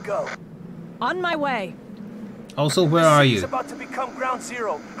ready to go. On my way. Also, where are you? It's about to become ground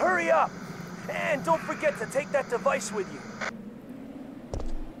zero. Hurry up! And don't forget to take that device with you.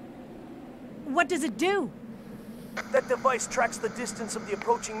 What does it do? That device tracks the distance of the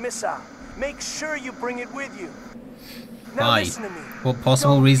approaching missile. Make sure you bring it with you. Now Why? listen to me. What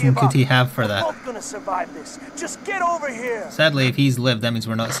possible Don't reason give could up. he have for We're that? both gonna survive this. Just get over here. Sadly, if he's lived, that means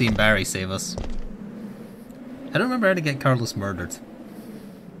we're not seeing Barry save us. I don't remember how to get Carlos murdered.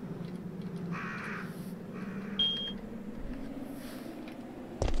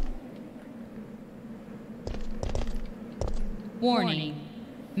 Warning.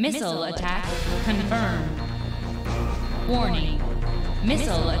 Missile attack confirmed. Warning.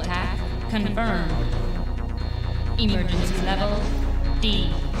 Missile attack confirmed. Emergency level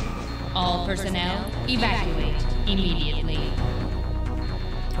D. All personnel evacuate immediately.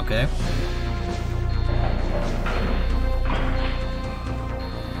 Okay.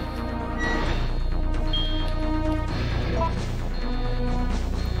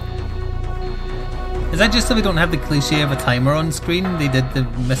 Is that just so we don't have the cliche of a timer on screen? They did the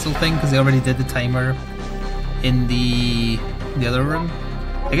missile thing because they already did the timer in the other room.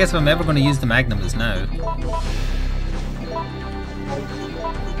 I guess if I'm ever going to use the Magnum is now.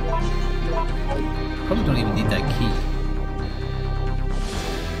 Probably don't even need that key.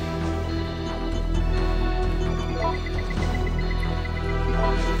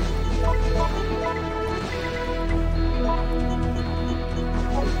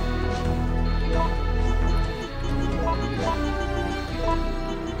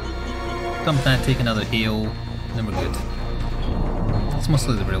 Dump that, take another heal, then we're good. It's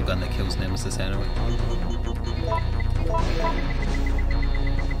mostly the real gun that kills Nemesis anyway.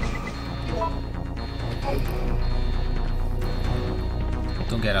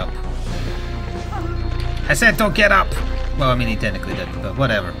 Don't get up. I said don't get up! Well, I mean he technically did, but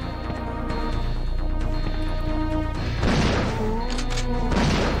whatever.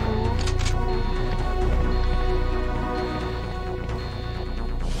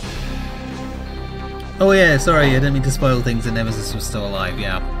 Oh yeah, sorry, I didn't mean to spoil things and Nemesis was still alive,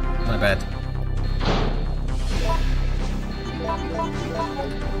 yeah. My bad.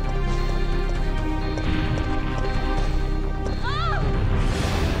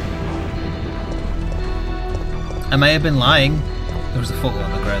 I may have been lying. There was a photo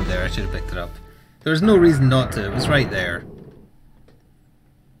on the ground there, I should have picked it up. There was no reason not to, it was right there.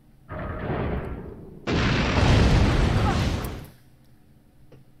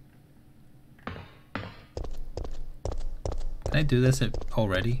 Can I do this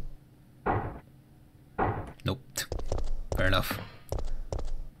already? Nope. Fair enough.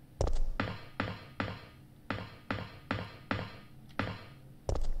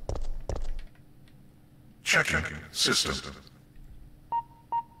 Checking system.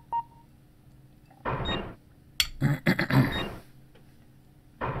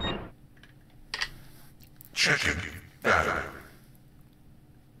 Checking data.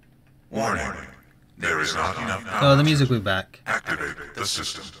 Warning. There is not enough power. Oh, the music will be back. Activate the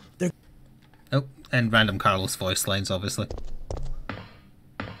system. Oh, and random Carlos voice lines, obviously.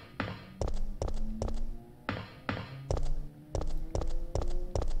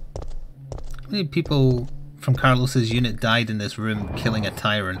 How many people from Carlos's unit died in this room killing a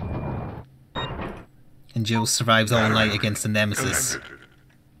tyrant? And Jill survives all night against the Nemesis. Connected.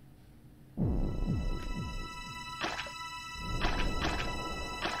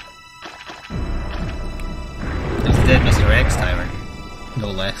 There's the dead Mr. X tyrant, no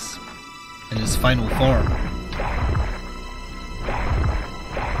less, in his final form.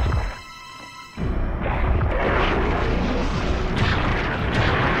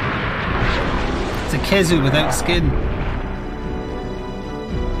 It's a Kezu without skin.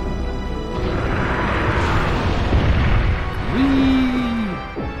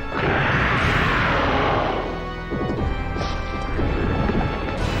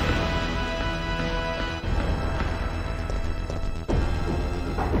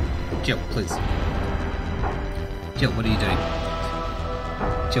 Jill, please. Jill, what are you doing?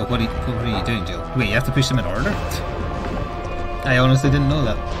 Jill, what are you doing, Jill? Wait, you have to push them in order? I honestly didn't know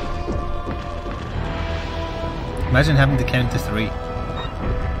that. Imagine having to count to 3.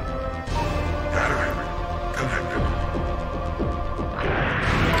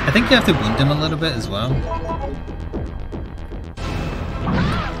 I think you have to wound him a little bit as well.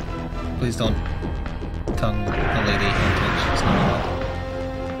 Please don't tongue a lady on Twitch. It's not allowed.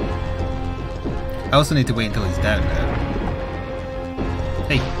 I also need to wait until he's down now.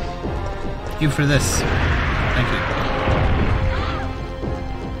 Hey, you for this. Thank you.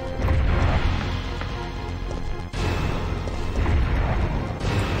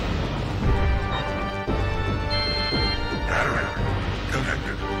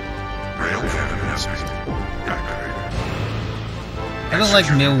 I don't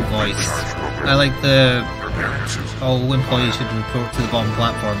like male voice. I like the all employees should report to the bottom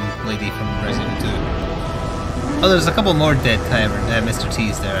platform lady from Resident Evil 2. Oh, there's a couple more dead Mr.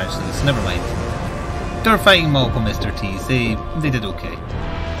 T's there actually, so never mind. They were fighting multiple Mr. T's. They did okay.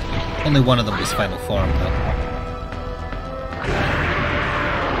 Only one of them was final form though.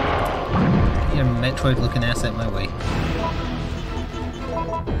 Your Metroid looking asset my way.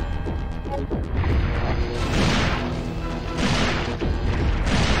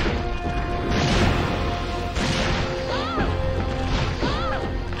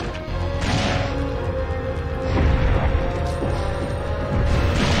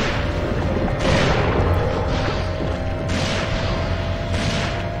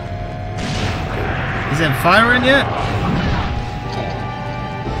 Is it firing yet? I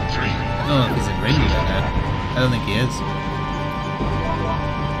don't know if he's in range right now. I don't think he is.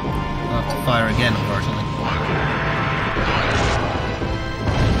 I'll have to fire again, unfortunately.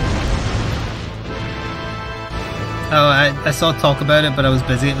 Oh, I saw talk about it, but I was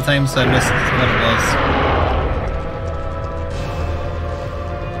busy at the time, so I missed what it was.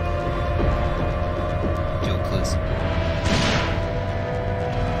 Joe, please.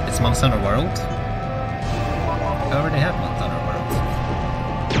 It's Monster Hunter World? I already have Monster Hunter World.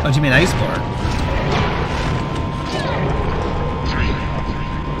 Oh, do you mean Iceborne? 3,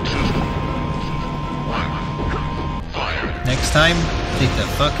 2, 1, fire. Next time, take the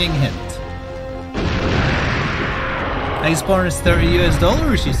fucking hint. Iceborne is $30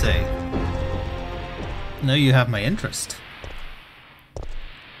 US, you say? Now you have my interest.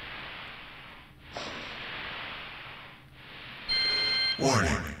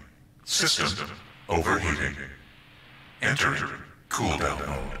 Warning. System overheating. Enter cooldown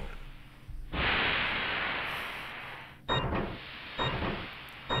mode.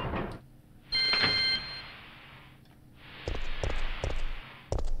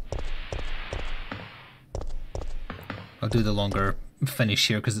 I'll do the longer finish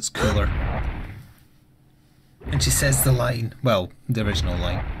here because it's cooler. And she says the line. Well, the original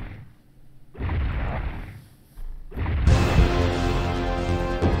line.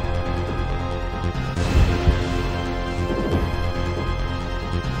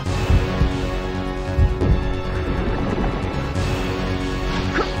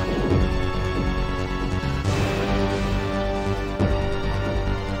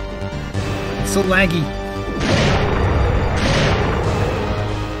 It's so laggy.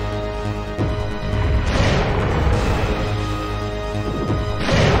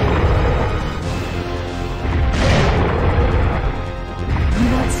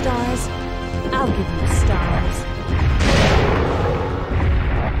 I'll give you stars.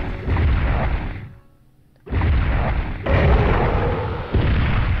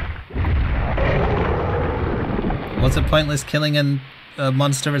 Was it pointless killing a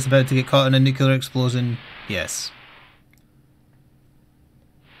monster that's about to get caught in a nuclear explosion? Yes.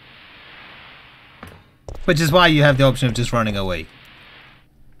 Which is why you have the option of just running away.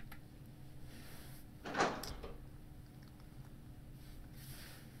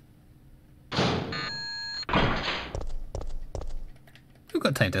 We've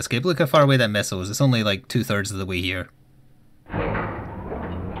got time to escape. Look how far away that missile is. It's only like 2/3 of the way here.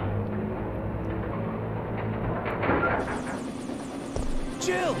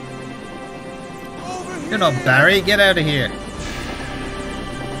 Jill! Over here! You're not Barry. Get out of here.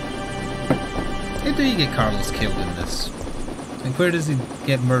 How do you get Carlos killed in this? Like, where does he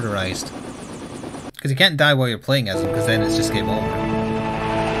get murderized? Because you can't die while you're playing as him, because then it's just game over.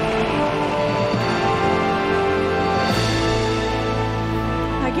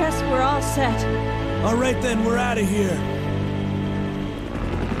 I guess we're all set. Alright then, we're out of here.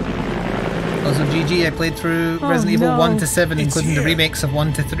 Also, GG, I played through Resident Evil 1 to 7, It's including the here. remakes of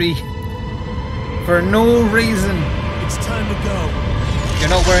 1 to 3. For no reason. It's time to go. You're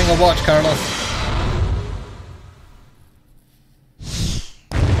not wearing a watch, Carlos.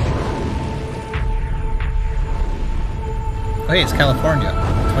 Oh, hey, it's California,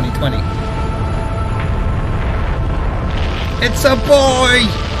 2020. It's a boy!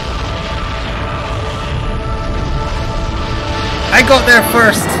 I got there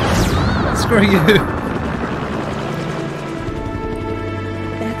first! Screw you.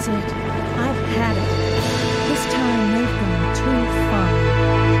 That's it. I've had it. This time they've been too fun.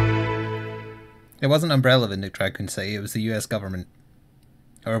 It wasn't Umbrella that nuked Raccoon City, it was the US government.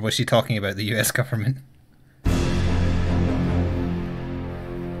 Or was she talking about the US government?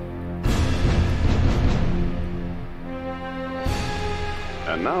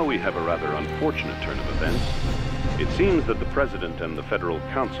 And now we have a rather unfortunate turn of events. It seems that the President and the Federal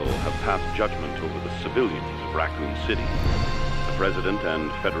Council have passed judgment over the civilians of Raccoon City. The President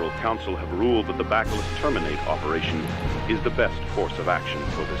and Federal Council have ruled that the Bacillus Terminate operation is the best course of action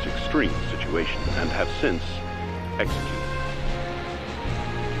for this extreme situation, and have since executed.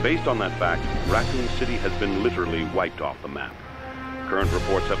 Based on that fact, Raccoon City has been literally wiped off the map. Current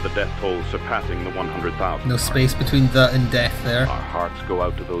reports have the death toll surpassing the 100,000. No space between the and death there. Our hearts go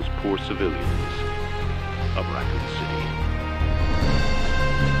out to those poor civilians of Raccoon City.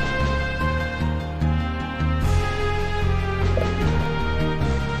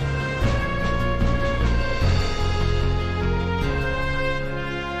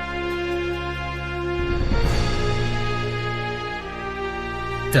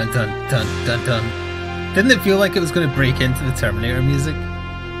 Dun dun dun dun dun. Didn't it feel like it was going to break into the Terminator music?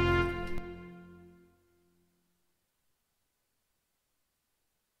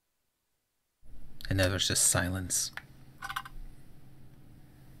 And now there's just silence.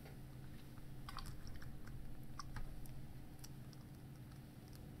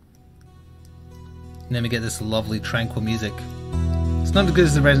 And then we get this lovely tranquil music. It's not as good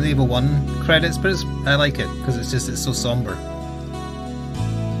as the Resident Evil 1 credits, but I like it because it's so somber.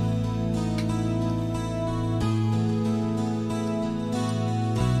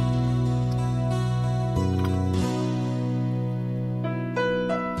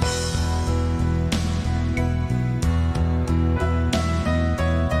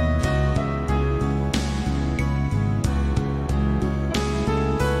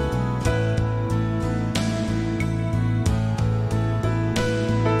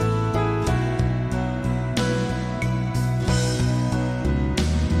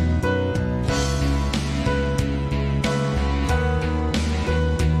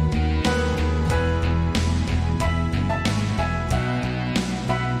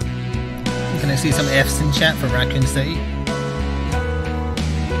 See some F's in chat for Raccoon City.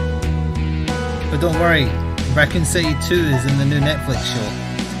 But don't worry, Raccoon City 2 is in the new Netflix show.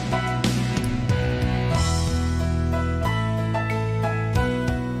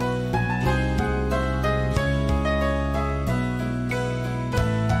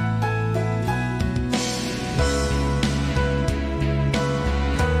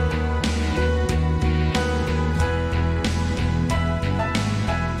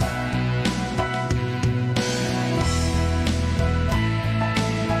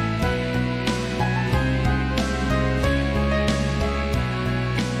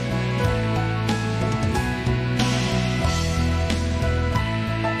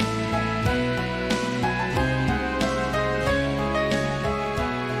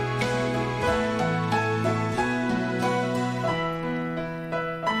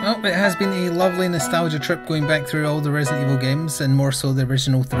 Well, it has been a lovely nostalgia trip going back through all the Resident Evil games, and more so the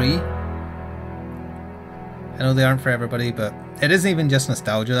original 3. I know they aren't for everybody, but it isn't even just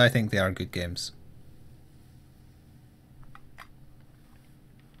nostalgia, I think they are good games.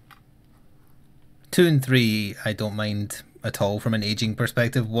 Two and 3 I don't mind at all from an aging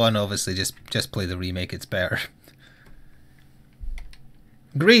perspective. 1 obviously just play the remake, it's better.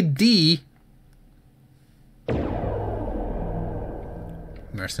 Grade D.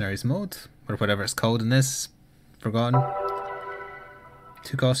 Mercenaries mode, or whatever it's called in this. Forgotten.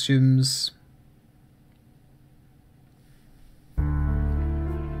 2 costumes. I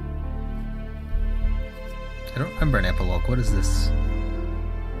don't remember an epilogue. What is this?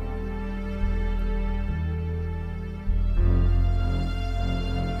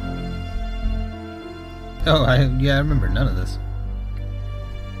 Oh, yeah, I remember none of this.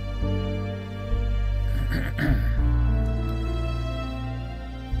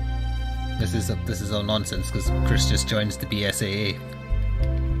 This is all nonsense because Chris just joins the BSAA.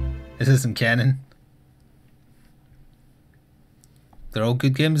 This isn't canon. They're all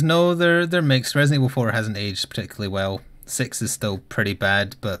good games? No, they're mixed. Resident Evil 4 hasn't aged particularly well. 6 is still pretty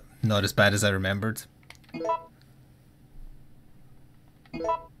bad, but not as bad as I remembered.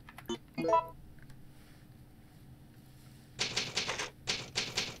 I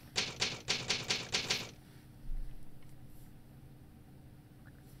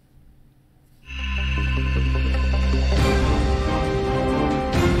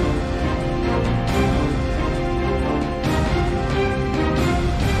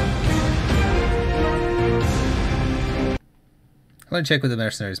want to check what the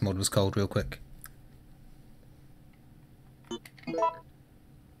mercenaries mode was called real quick.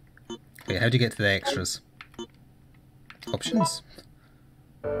 Okay, how do you get to the extras? Options?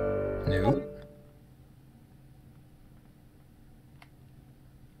 No.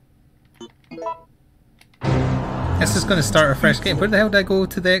 This is going to start a fresh game. Where the hell did I go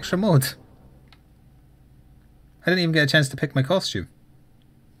to the extra mode? I didn't even get a chance to pick my costume.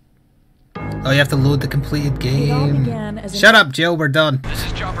 Oh, you have to load the completed game. Shut up, Jill, we're done. This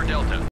is Chopper Delta.